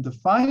able even to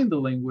find the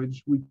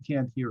language, we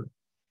can't hear it.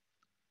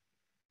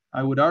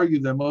 I would argue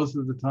that most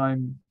of the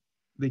time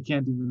they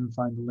can't even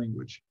find the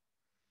language.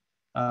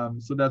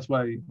 So that's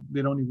why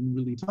they don't even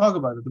really talk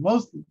about it. The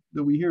most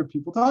that we hear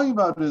people talking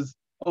about is,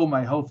 oh,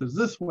 my health is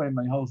this way,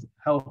 my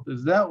health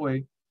is that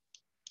way.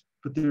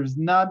 But there's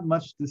not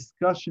much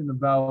discussion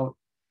about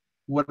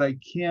what I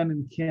can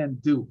and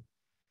can't do,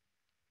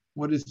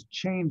 what has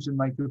changed in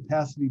my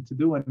capacity to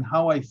do, and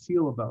how I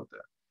feel about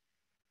that.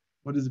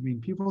 What does it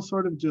mean? People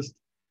sort of just,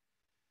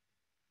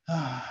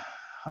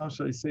 how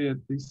should I say it?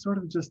 They sort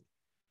of just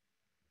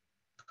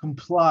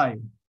comply.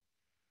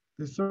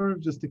 They sort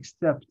of just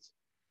accept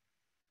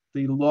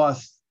the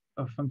loss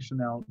of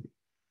functionality.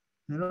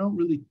 They don't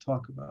really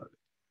talk about it.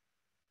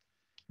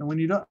 And when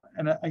you don't,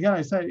 and again,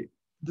 I say,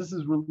 this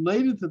is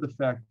related to the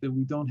fact that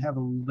we don't have a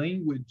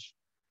language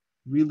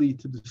really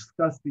to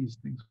discuss these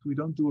things. We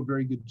don't do a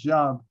very good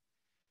job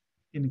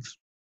in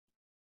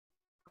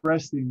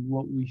expressing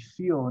what we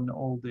feel in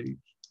old age.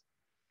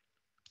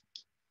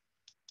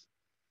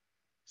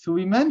 So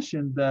we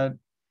mentioned that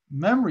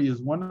memory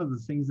is one of the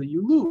things that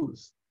you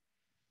lose.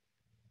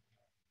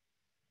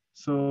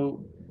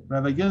 So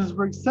Rabbi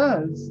Ginzburg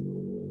says,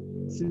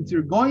 since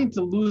you're going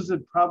to lose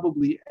it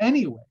probably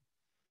anyway,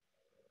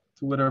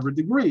 to whatever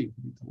degree,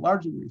 to a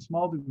large degree,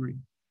 small degree,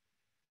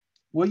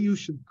 what you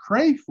should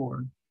pray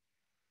for,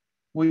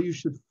 what you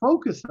should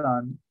focus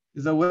on,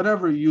 is that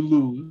whatever you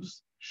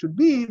lose should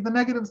be the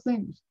negative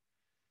things.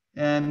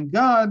 And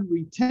God,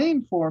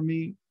 retain for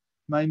me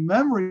my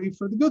memory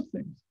for the good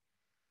things.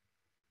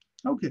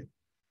 Okay,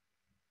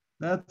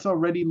 that's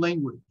already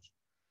language.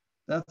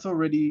 That's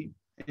already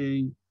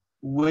a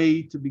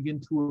way to begin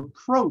to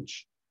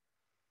approach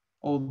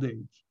old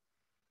age.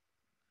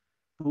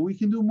 But we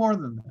can do more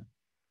than that.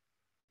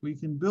 We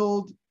can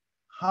build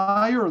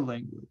higher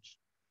language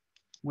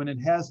when it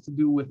has to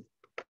do with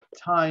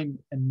time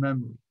and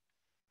memory.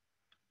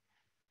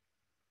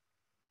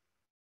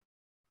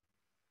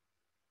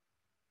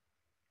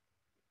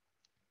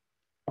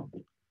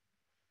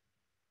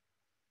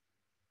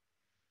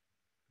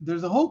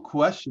 There's a whole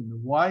question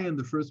of why in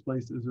the first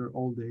place is there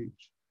old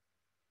age?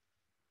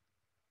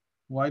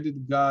 Why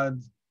did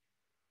God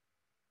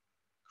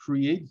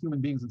create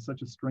human beings in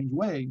such a strange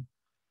way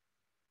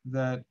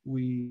that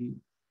we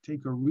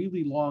take a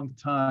really long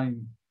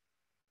time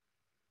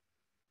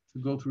to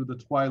go through the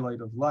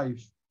twilight of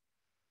life,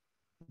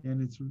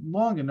 and it's a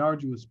long and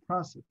arduous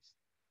process?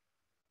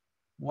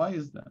 Why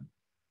is that?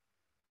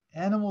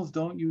 Animals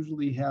don't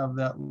usually have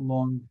that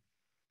long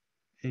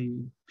a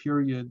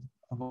period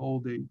of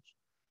old age.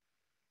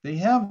 They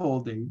have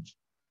old age,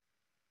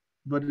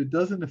 but it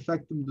doesn't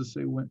affect them the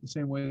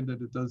same way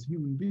that it does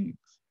human beings.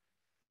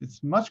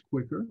 It's much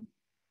quicker,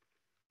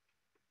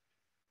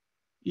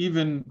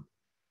 even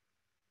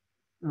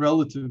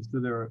relative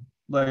to their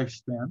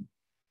lifespan.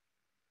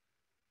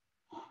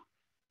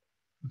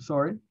 I'm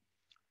sorry.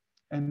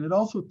 And it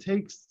also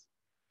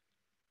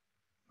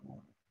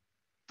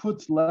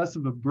puts less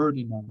of a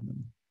burden on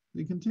them.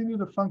 They continue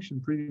to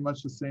function pretty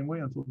much the same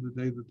way until the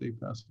day that they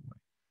pass away.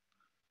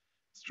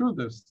 It's true,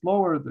 they're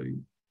slower, they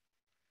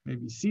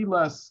maybe see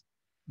less,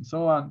 and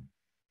so on.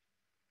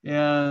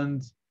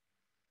 And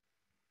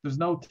there's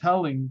no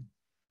telling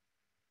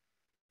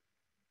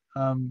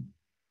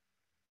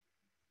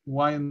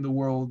why in the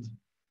world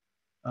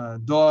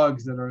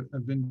dogs that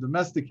have been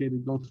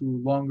domesticated go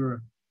through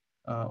longer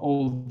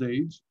old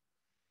age.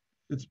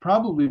 It's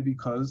probably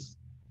because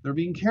they're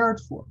being cared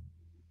for.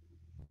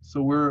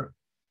 So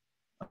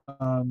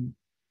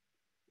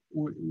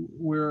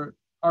we're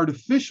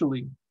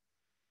artificially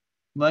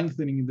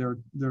lengthening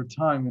their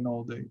time in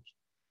old age.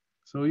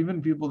 So even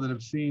people that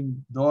have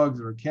seen dogs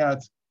or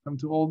cats come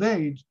to old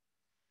age,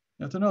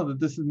 you have to know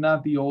that this is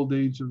not the old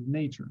age of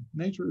nature.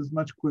 Nature is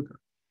much quicker.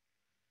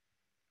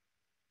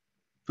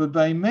 But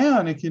by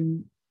man, it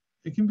can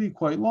be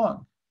quite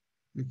long.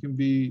 It can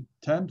be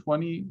 10,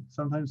 20,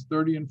 sometimes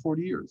 30 and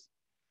 40 years,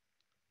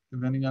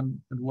 depending on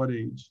at what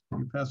age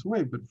you pass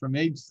away. But from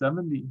age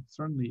 70,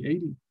 certainly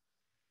 80,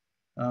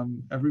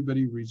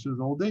 everybody reaches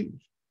old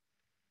age.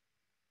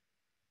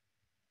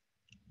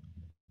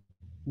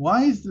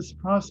 Why is this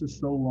process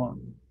so long?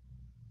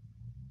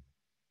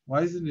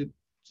 Why isn't it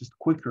just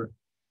quicker?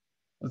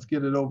 Let's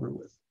get it over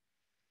with.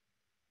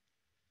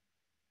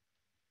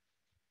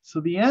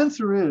 So the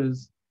answer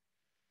is,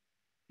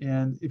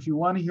 and if you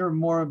want to hear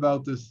more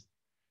about this,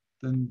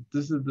 then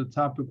this is the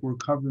topic we're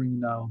covering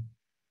now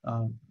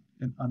on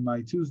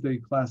my Tuesday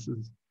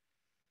classes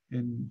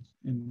in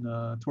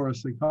Torah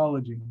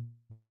psychology.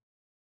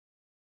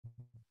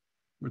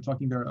 We're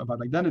talking there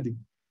about identity.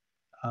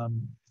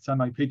 It's on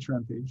my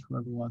Patreon page,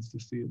 whoever wants to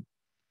see it.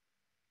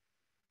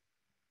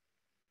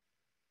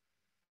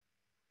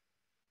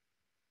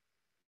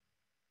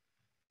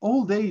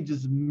 Old age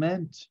is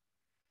meant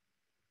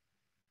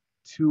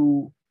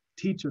to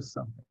teach us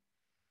something.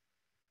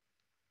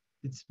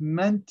 It's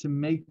meant to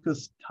make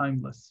us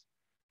timeless.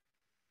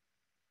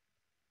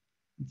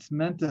 It's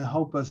meant to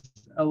help us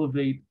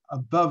elevate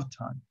above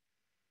time.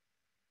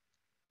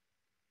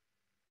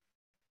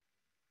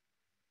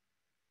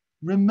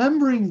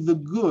 Remembering the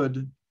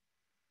good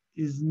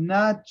is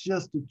not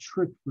just a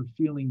trick for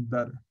feeling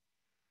better.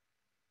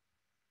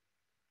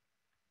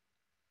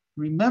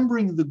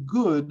 Remembering the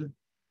good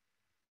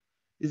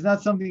is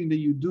not something that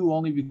you do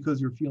only because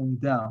you're feeling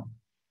down.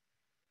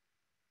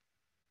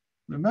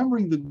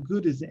 Remembering the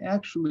good is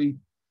actually,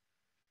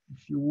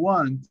 if you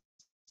want,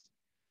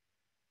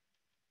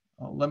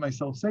 I'll let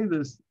myself say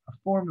this, a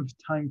form of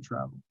time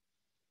travel.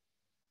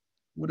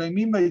 What I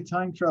mean by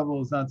time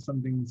travel is not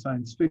something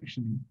science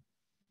fiction.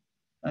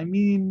 I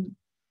mean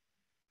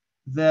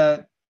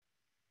that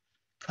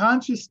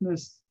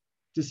consciousness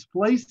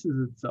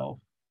displaces itself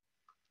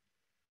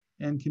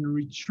and can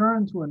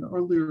return to an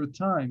earlier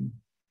time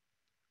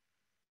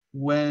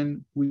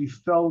when we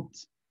felt,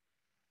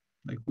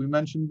 like we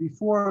mentioned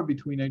before,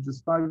 between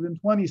ages 5 and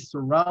 20,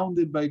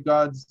 surrounded by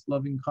God's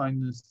loving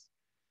kindness.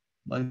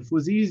 Life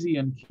was easy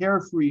and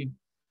carefree.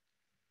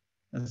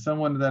 As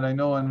someone that I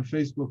know on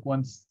Facebook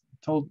once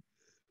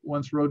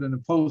wrote in a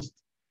post,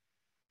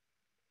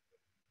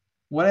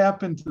 what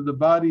happened to the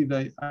body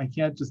that I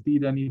can't just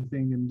eat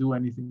anything and do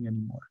anything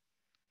anymore?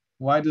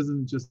 Why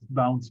doesn't it just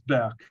bounce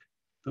back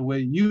the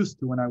way it used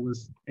to when I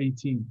was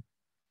 18,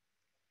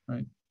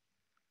 right?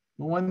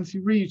 But once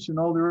you reach an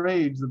older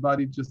age, the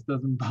body just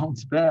doesn't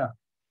bounce back.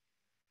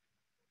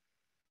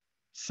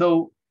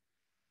 So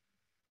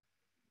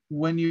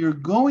when you're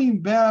going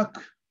back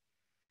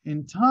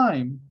in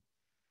time,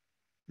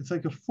 it's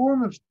like a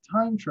form of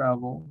time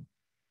travel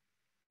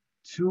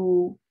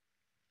to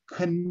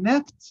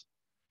connect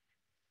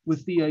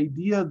with the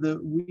idea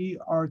that we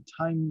are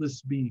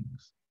timeless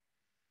beings.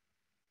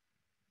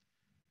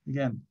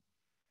 Again,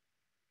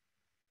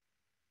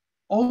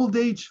 old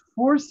age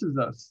forces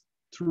us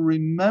to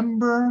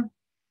remember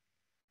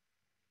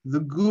the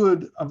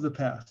good of the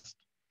past.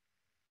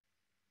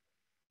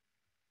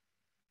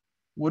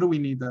 What do we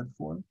need that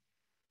for?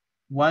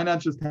 Why not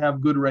just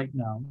have good right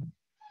now?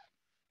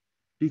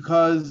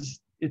 Because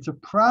it's a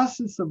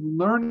process of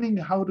learning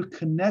how to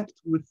connect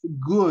with the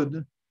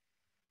good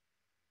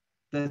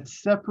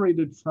that's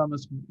separated from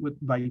us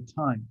by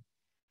time.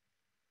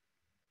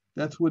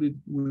 That's what it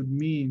would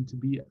mean to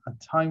be a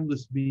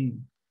timeless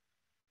being.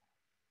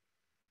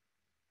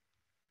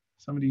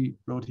 Somebody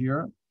wrote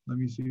here. Let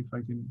me see if I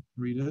can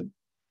read it.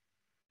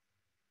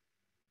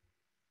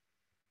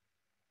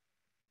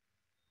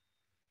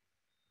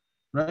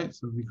 Right,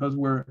 so because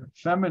we're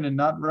feminine,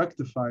 not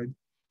rectified,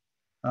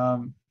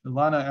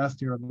 Ilana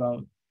asked here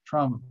about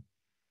trauma,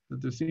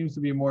 that there seems to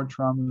be more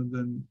trauma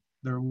than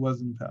there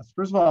was in the past.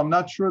 First of all, I'm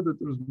not sure that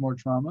there was more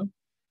trauma,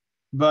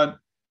 but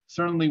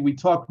certainly we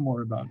talk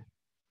more about it.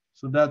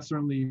 So that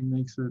certainly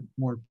makes it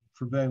more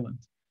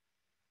prevalent.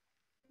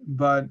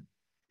 But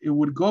it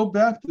would go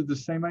back to the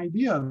same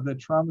idea that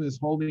trauma is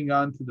holding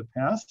on to the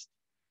past.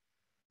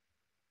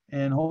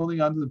 And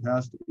holding on to the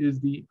past is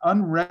the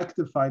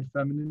unrectified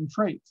feminine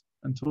trait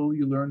until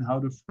you learn how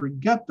to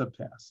forget the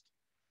past.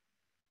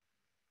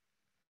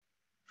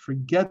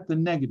 Forget the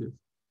negative.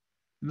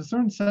 In a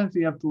certain sense,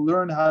 you have to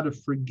learn how to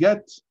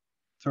forget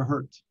to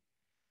hurt.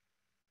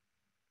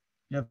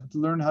 You have to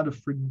learn how to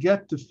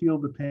forget to feel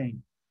the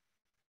pain.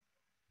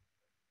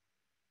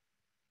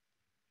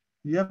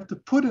 You have to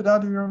put it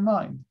out of your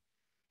mind.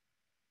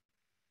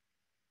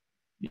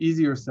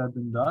 Easier said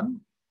than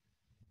done,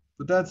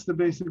 but that's the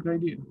basic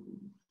idea.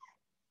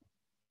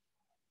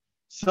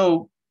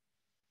 So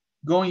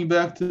going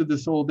back to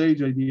this old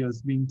age idea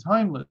as being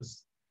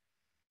timeless,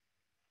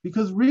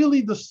 because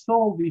really the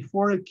soul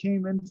before it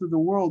came into the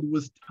world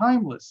was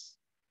timeless.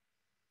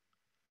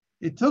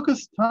 It took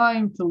us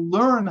time to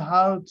learn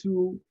how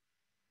to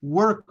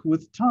work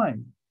with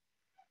time,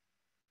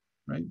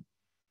 right?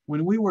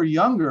 When we were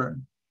younger,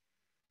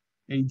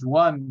 age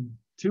 1,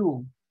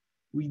 2,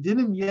 we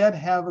didn't yet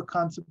have a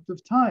concept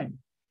of time.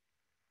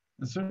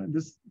 And so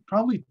this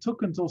probably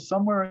took until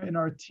somewhere in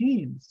our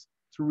teens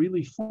to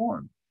really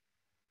form.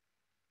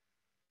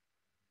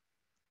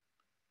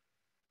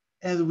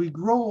 As we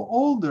grow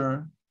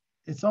older,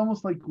 it's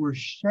almost like we're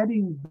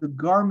shedding the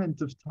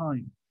garment of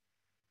time.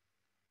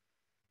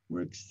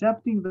 We're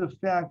accepting the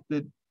fact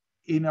that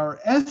in our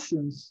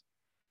essence,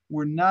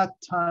 we're not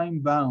time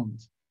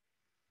bound.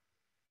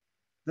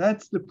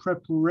 That's the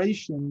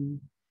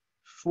preparation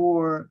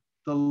for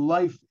the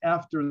life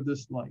after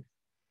this life,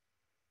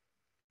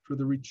 for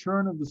the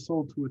return of the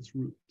soul to its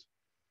root.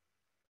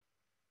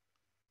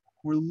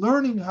 We're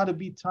learning how to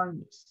be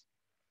timeless.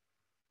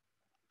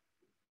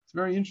 It's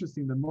very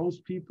interesting that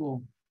most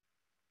people,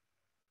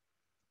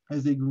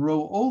 as they grow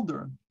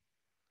older,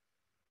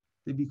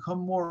 they become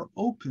more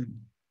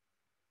open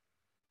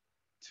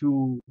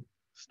to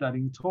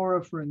studying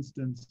Torah, for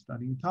instance,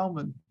 studying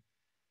Talmud,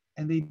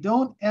 and they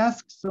don't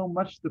ask so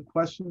much the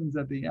questions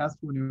that they asked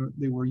when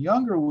they were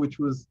younger, which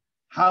was,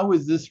 how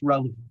is this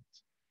relevant?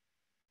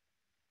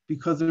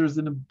 Because there's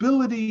an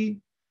ability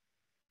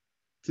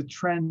to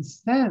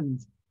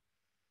transcend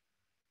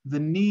the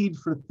need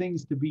for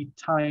things to be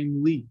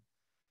timely.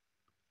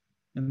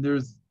 And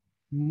there's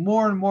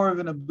more and more of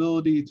an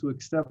ability to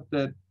accept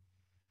that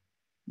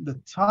the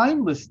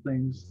timeless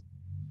things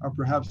are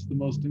perhaps the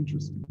most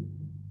interesting.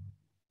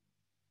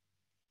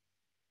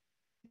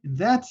 In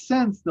that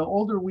sense, the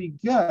older we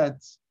get,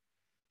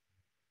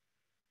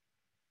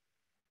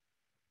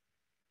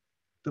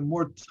 the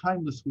more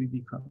timeless we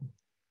become.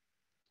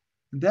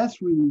 And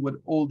that's really what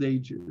old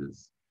age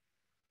is.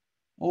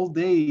 Old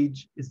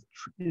age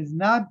is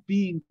not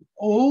being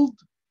old.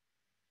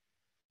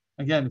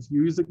 Again, if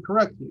you use it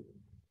correctly,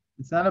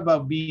 it's not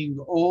about being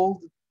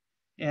old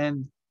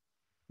and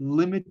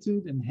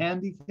limited and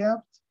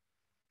handicapped.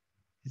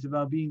 It's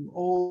about being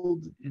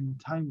old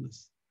and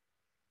timeless,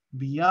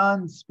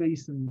 beyond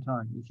space and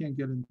time. We can't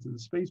get into the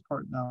space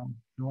part now.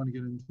 I don't want to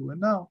get into it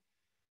now.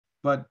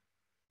 But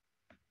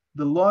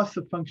the loss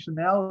of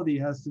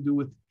functionality has to do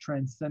with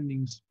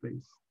transcending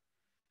space,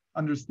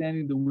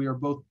 understanding that we are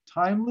both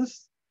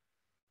timeless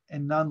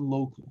and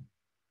non-local.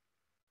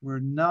 We're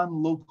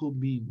non-local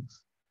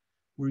beings.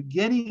 We're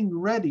getting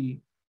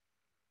ready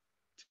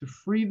to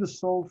free the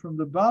soul from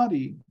the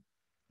body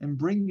and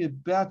bring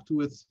it back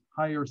to its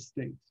higher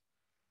state,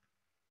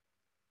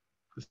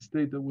 the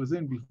state that was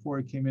in before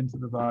it came into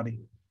the body.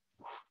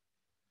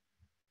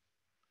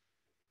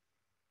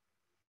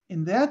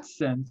 In that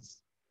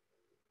sense,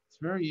 it's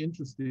very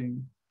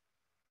interesting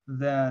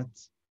that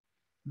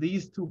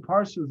these two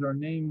parshas are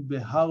named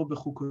Behar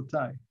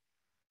Bechukotai.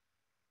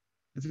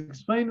 It's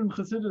explained in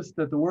Chassidus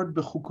that the word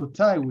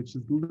Bechukotai, which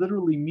is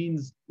literally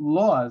means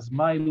laws,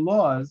 my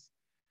laws,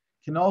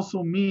 can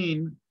also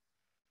mean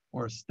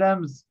or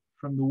stems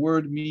from the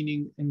word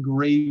meaning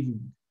engraving.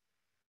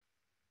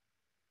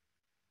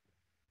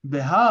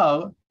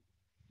 Behar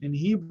in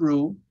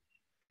Hebrew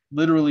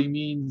literally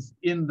means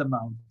in the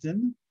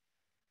mountain,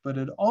 but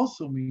it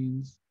also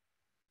means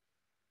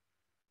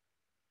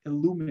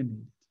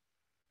illuminated.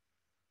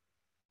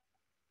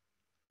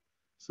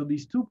 So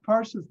these two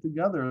parshas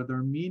together,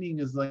 their meaning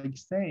is like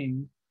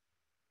saying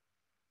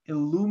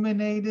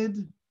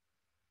illuminated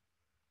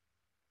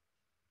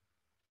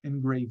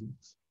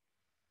engravings.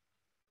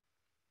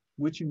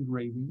 Which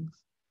engravings?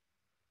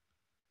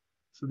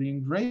 So the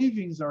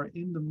engravings are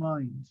in the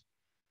mind.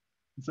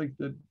 It's like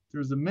that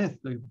there's a myth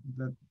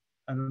that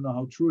I don't know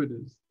how true it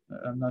is.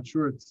 I'm not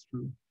sure it's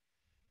true.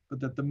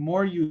 But that the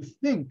more you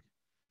think,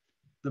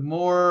 the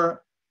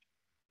more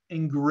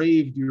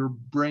engraved your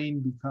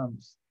brain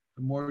becomes.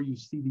 The more you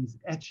see these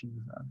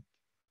etchings on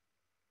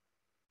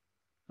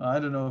it. I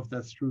don't know if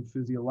that's true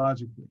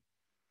physiologically,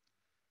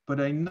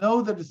 but I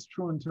know that it's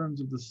true in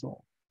terms of the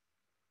soul.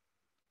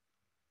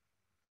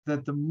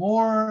 That the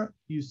more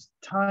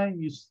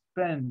time you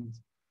spend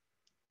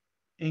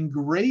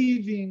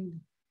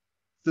engraving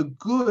the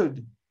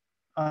good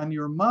on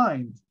your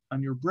mind,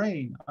 on your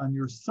brain, on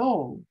your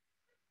soul,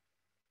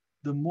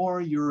 the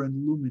more you're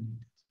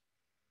illuminated.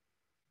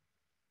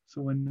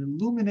 So an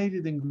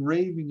illuminated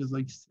engraving is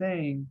like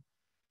saying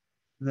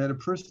that a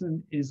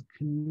person is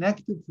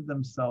connected to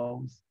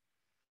themselves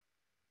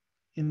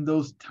in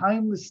those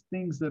timeless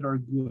things that are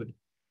good.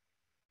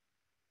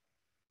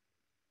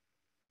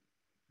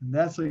 And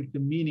that's like the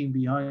meaning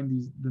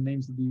behind the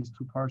names of these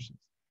two parshas.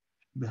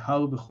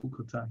 Behar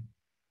Bechukotai.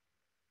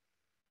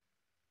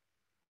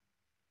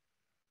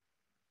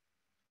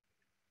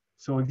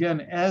 So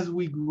again, as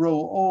we grow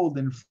old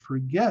and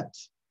forget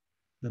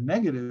the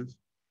negative,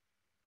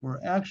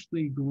 we're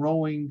actually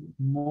growing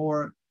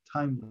more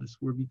timeless.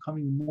 We're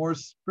becoming more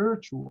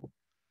spiritual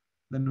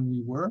than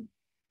we were,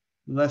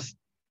 less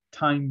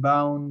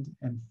time-bound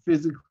and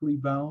physically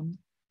bound.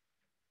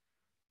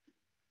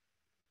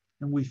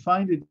 And we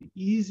find it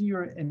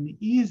easier and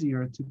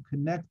easier to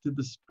connect to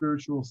the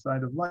spiritual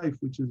side of life,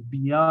 which is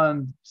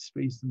beyond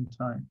space and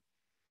time.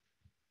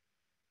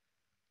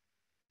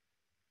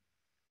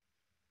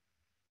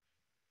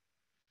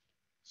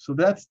 So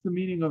that's the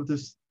meaning of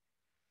this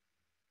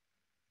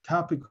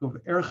topic of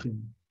erchin,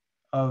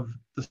 of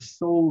the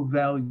soul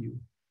value.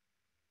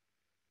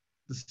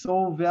 The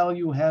soul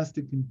value has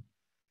to,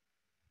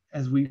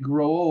 as we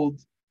grow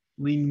old,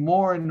 lean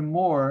more and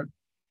more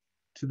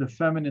to the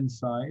feminine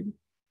side,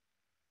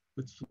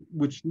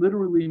 which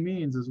literally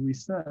means, as we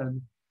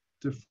said,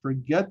 to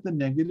forget the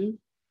negative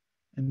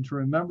and to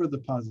remember the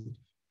positive.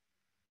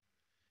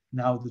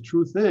 Now, the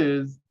truth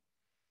is,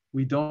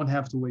 we don't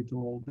have to wait till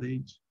old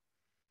age.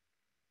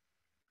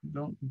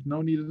 No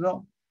need at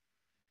all.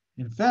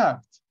 In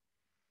fact,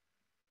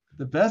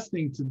 the best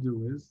thing to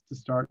do is to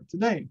start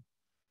today.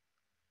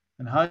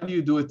 And how do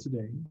you do it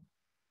today?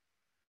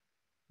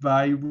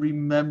 By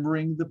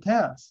remembering the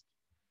past.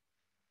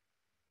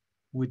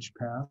 Which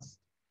past?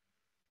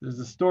 There's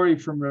a story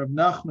from Reb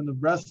Nachman of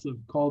Breslov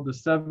called the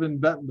 7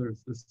 Betlers,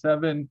 the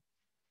 7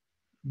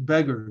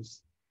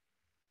 beggars.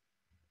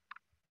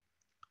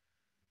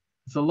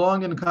 It's a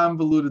long and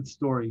convoluted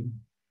story.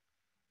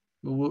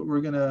 But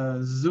we're going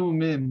to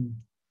zoom in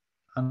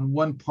on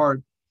one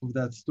part of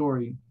that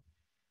story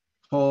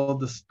called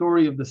the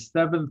story of the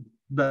 7th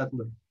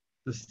Betler,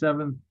 the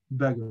 7th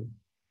beggar.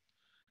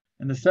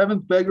 And the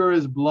seventh beggar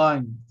is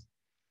blind.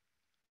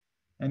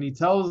 And he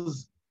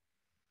tells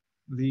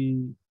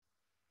the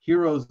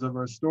heroes of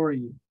our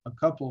story, a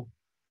couple,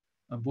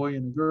 a boy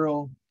and a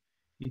girl,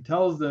 he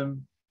tells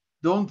them,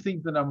 don't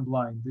think that I'm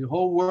blind. The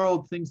whole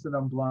world thinks that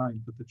I'm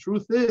blind. But the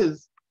truth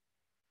is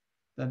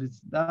that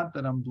it's not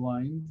that I'm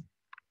blind.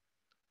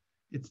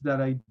 It's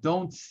that I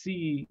don't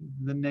see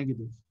the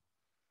negative.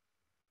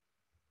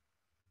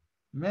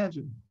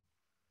 Imagine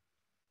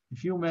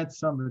if you met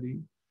somebody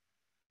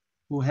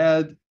who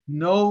had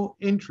no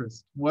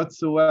interest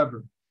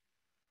whatsoever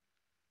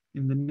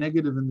in the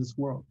negative in this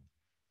world.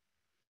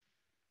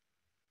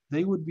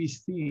 They would be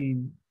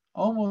seen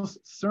almost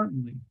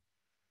certainly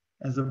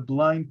as a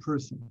blind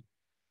person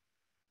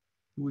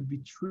who would be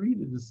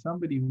treated as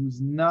somebody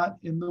who's not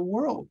in the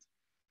world.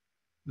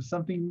 There's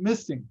something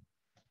missing.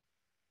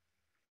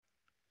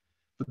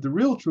 But the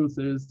real truth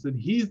is that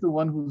he's the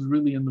one who's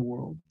really in the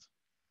world.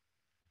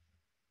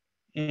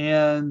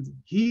 And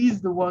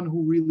he's the one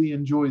who really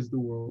enjoys the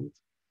world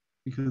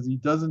because he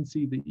doesn't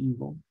see the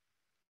evil.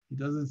 He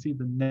doesn't see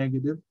the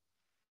negative.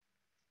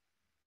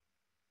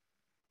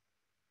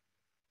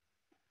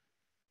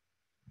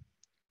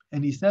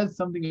 And he says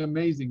something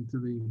amazing to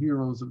the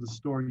heroes of the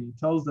story. He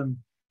tells them,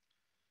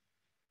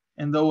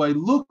 and though I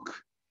look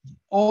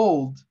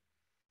old,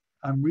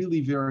 I'm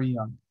really very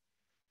young.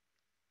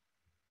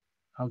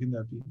 How can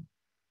that be?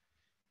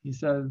 He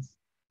says,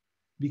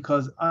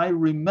 because I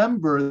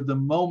remember the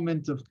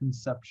moment of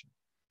conception.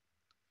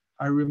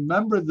 I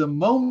remember the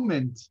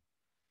moment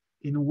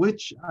in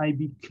which I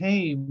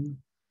became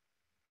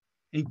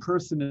a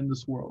person in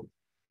this world.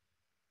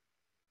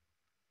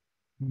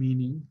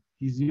 Meaning,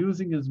 he's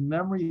using his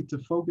memory to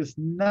focus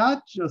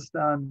not just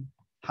on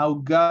how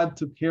God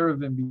took care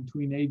of him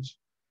between age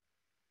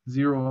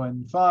 0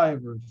 and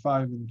 5 or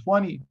 5 and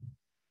 20.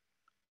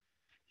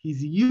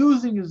 He's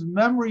using his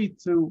memory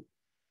to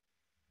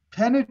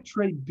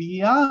penetrate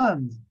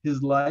beyond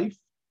his life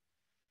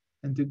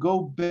and to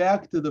go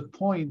back to the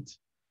point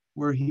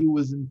where he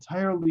was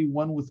entirely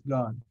one with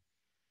God.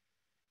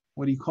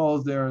 What he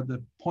calls there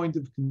the point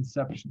of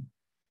conception.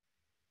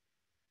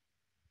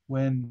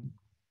 When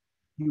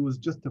he was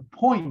just a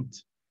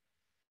point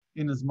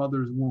in his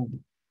mother's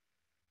womb.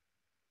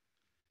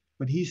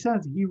 But he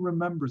says he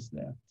remembers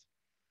that.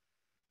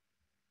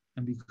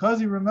 And because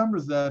he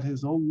remembers that,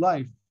 his whole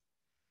life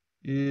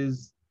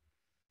is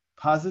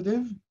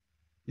positive.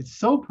 It's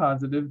so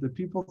positive that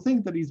people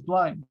think that he's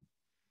blind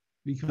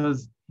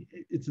because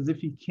it's as if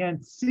he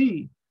can't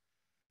see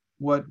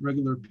what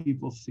regular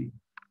people see.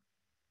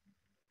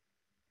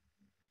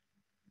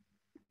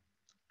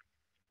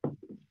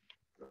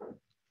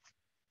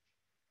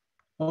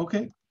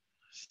 Okay,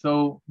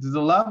 so there's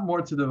a lot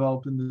more to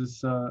develop in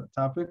this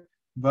topic,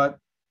 but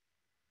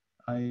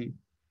I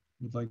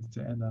would like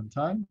to end on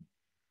time.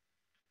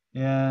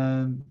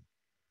 And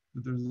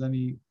if there's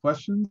any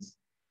questions,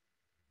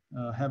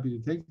 happy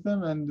to take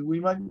them. And we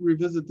might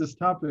revisit this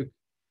topic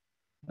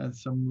at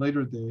some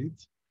later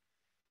date.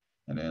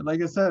 And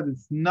like I said,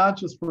 it's not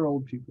just for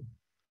old people.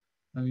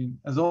 I mean,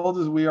 as old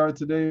as we are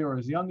today or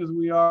as young as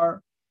we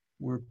are,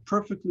 we're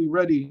perfectly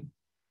ready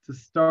to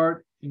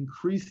start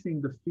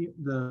increasing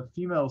the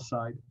female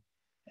side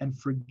and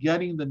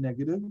forgetting the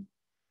negative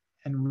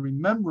and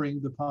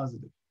remembering the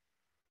positive.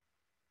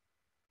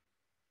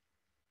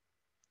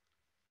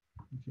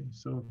 Okay,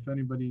 so if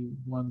anybody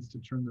wants to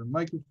turn their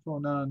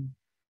microphone on,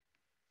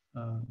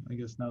 I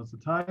guess now's the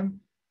time.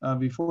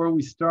 Before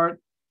we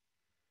start,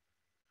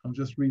 I'll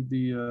just read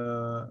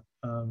the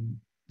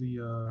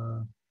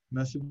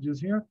messages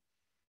here.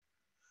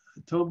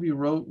 Toby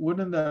wrote,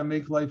 wouldn't that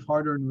make life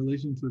harder in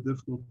relation to a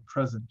difficult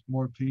present,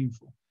 more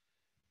painful?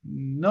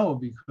 No,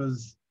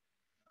 because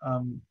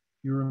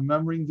you're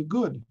remembering the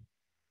good.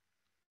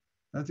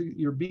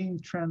 You're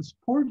being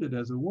transported,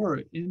 as it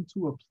were,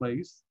 into a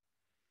place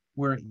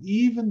where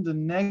even the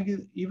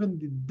negative, even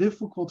the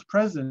difficult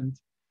present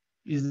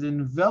is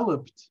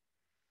enveloped,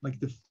 like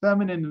the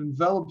feminine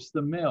envelops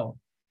the male.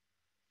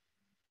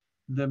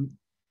 The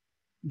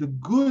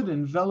good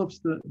envelops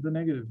the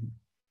negative.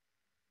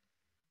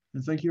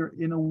 It's like you're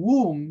in a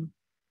womb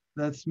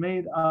that's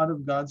made out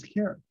of God's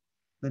care.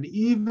 That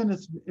even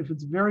if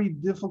it's very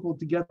difficult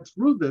to get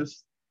through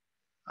this,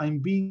 I'm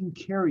being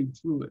carried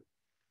through it.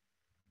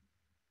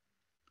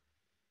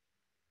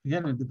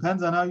 Again, it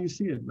depends on how you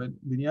see it, but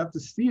you have to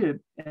see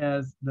it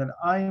as that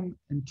I am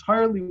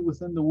entirely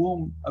within the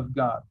womb of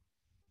God.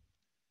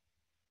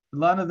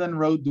 Lana then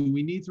wrote, do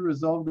we need to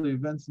resolve the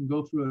events and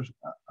go through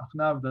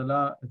Achna,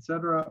 Avdala,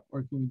 etc.,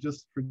 or can we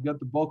just forget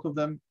the bulk of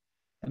them?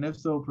 And if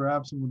so,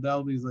 perhaps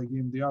modalities like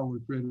EMDR were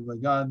created by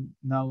God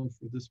now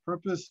for this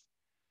purpose,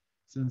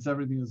 since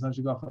everything is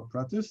Hashgacha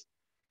Pratis.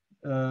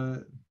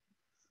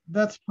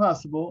 That's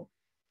possible.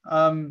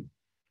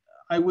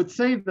 I would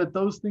say that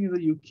those things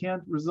that you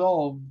can't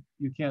resolve,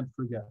 you can't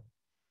forget.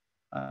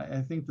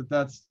 I think that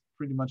that's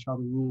pretty much how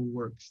the rule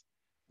works.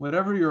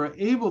 Whatever you're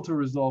able to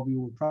resolve, you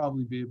will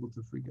probably be able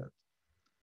to forget.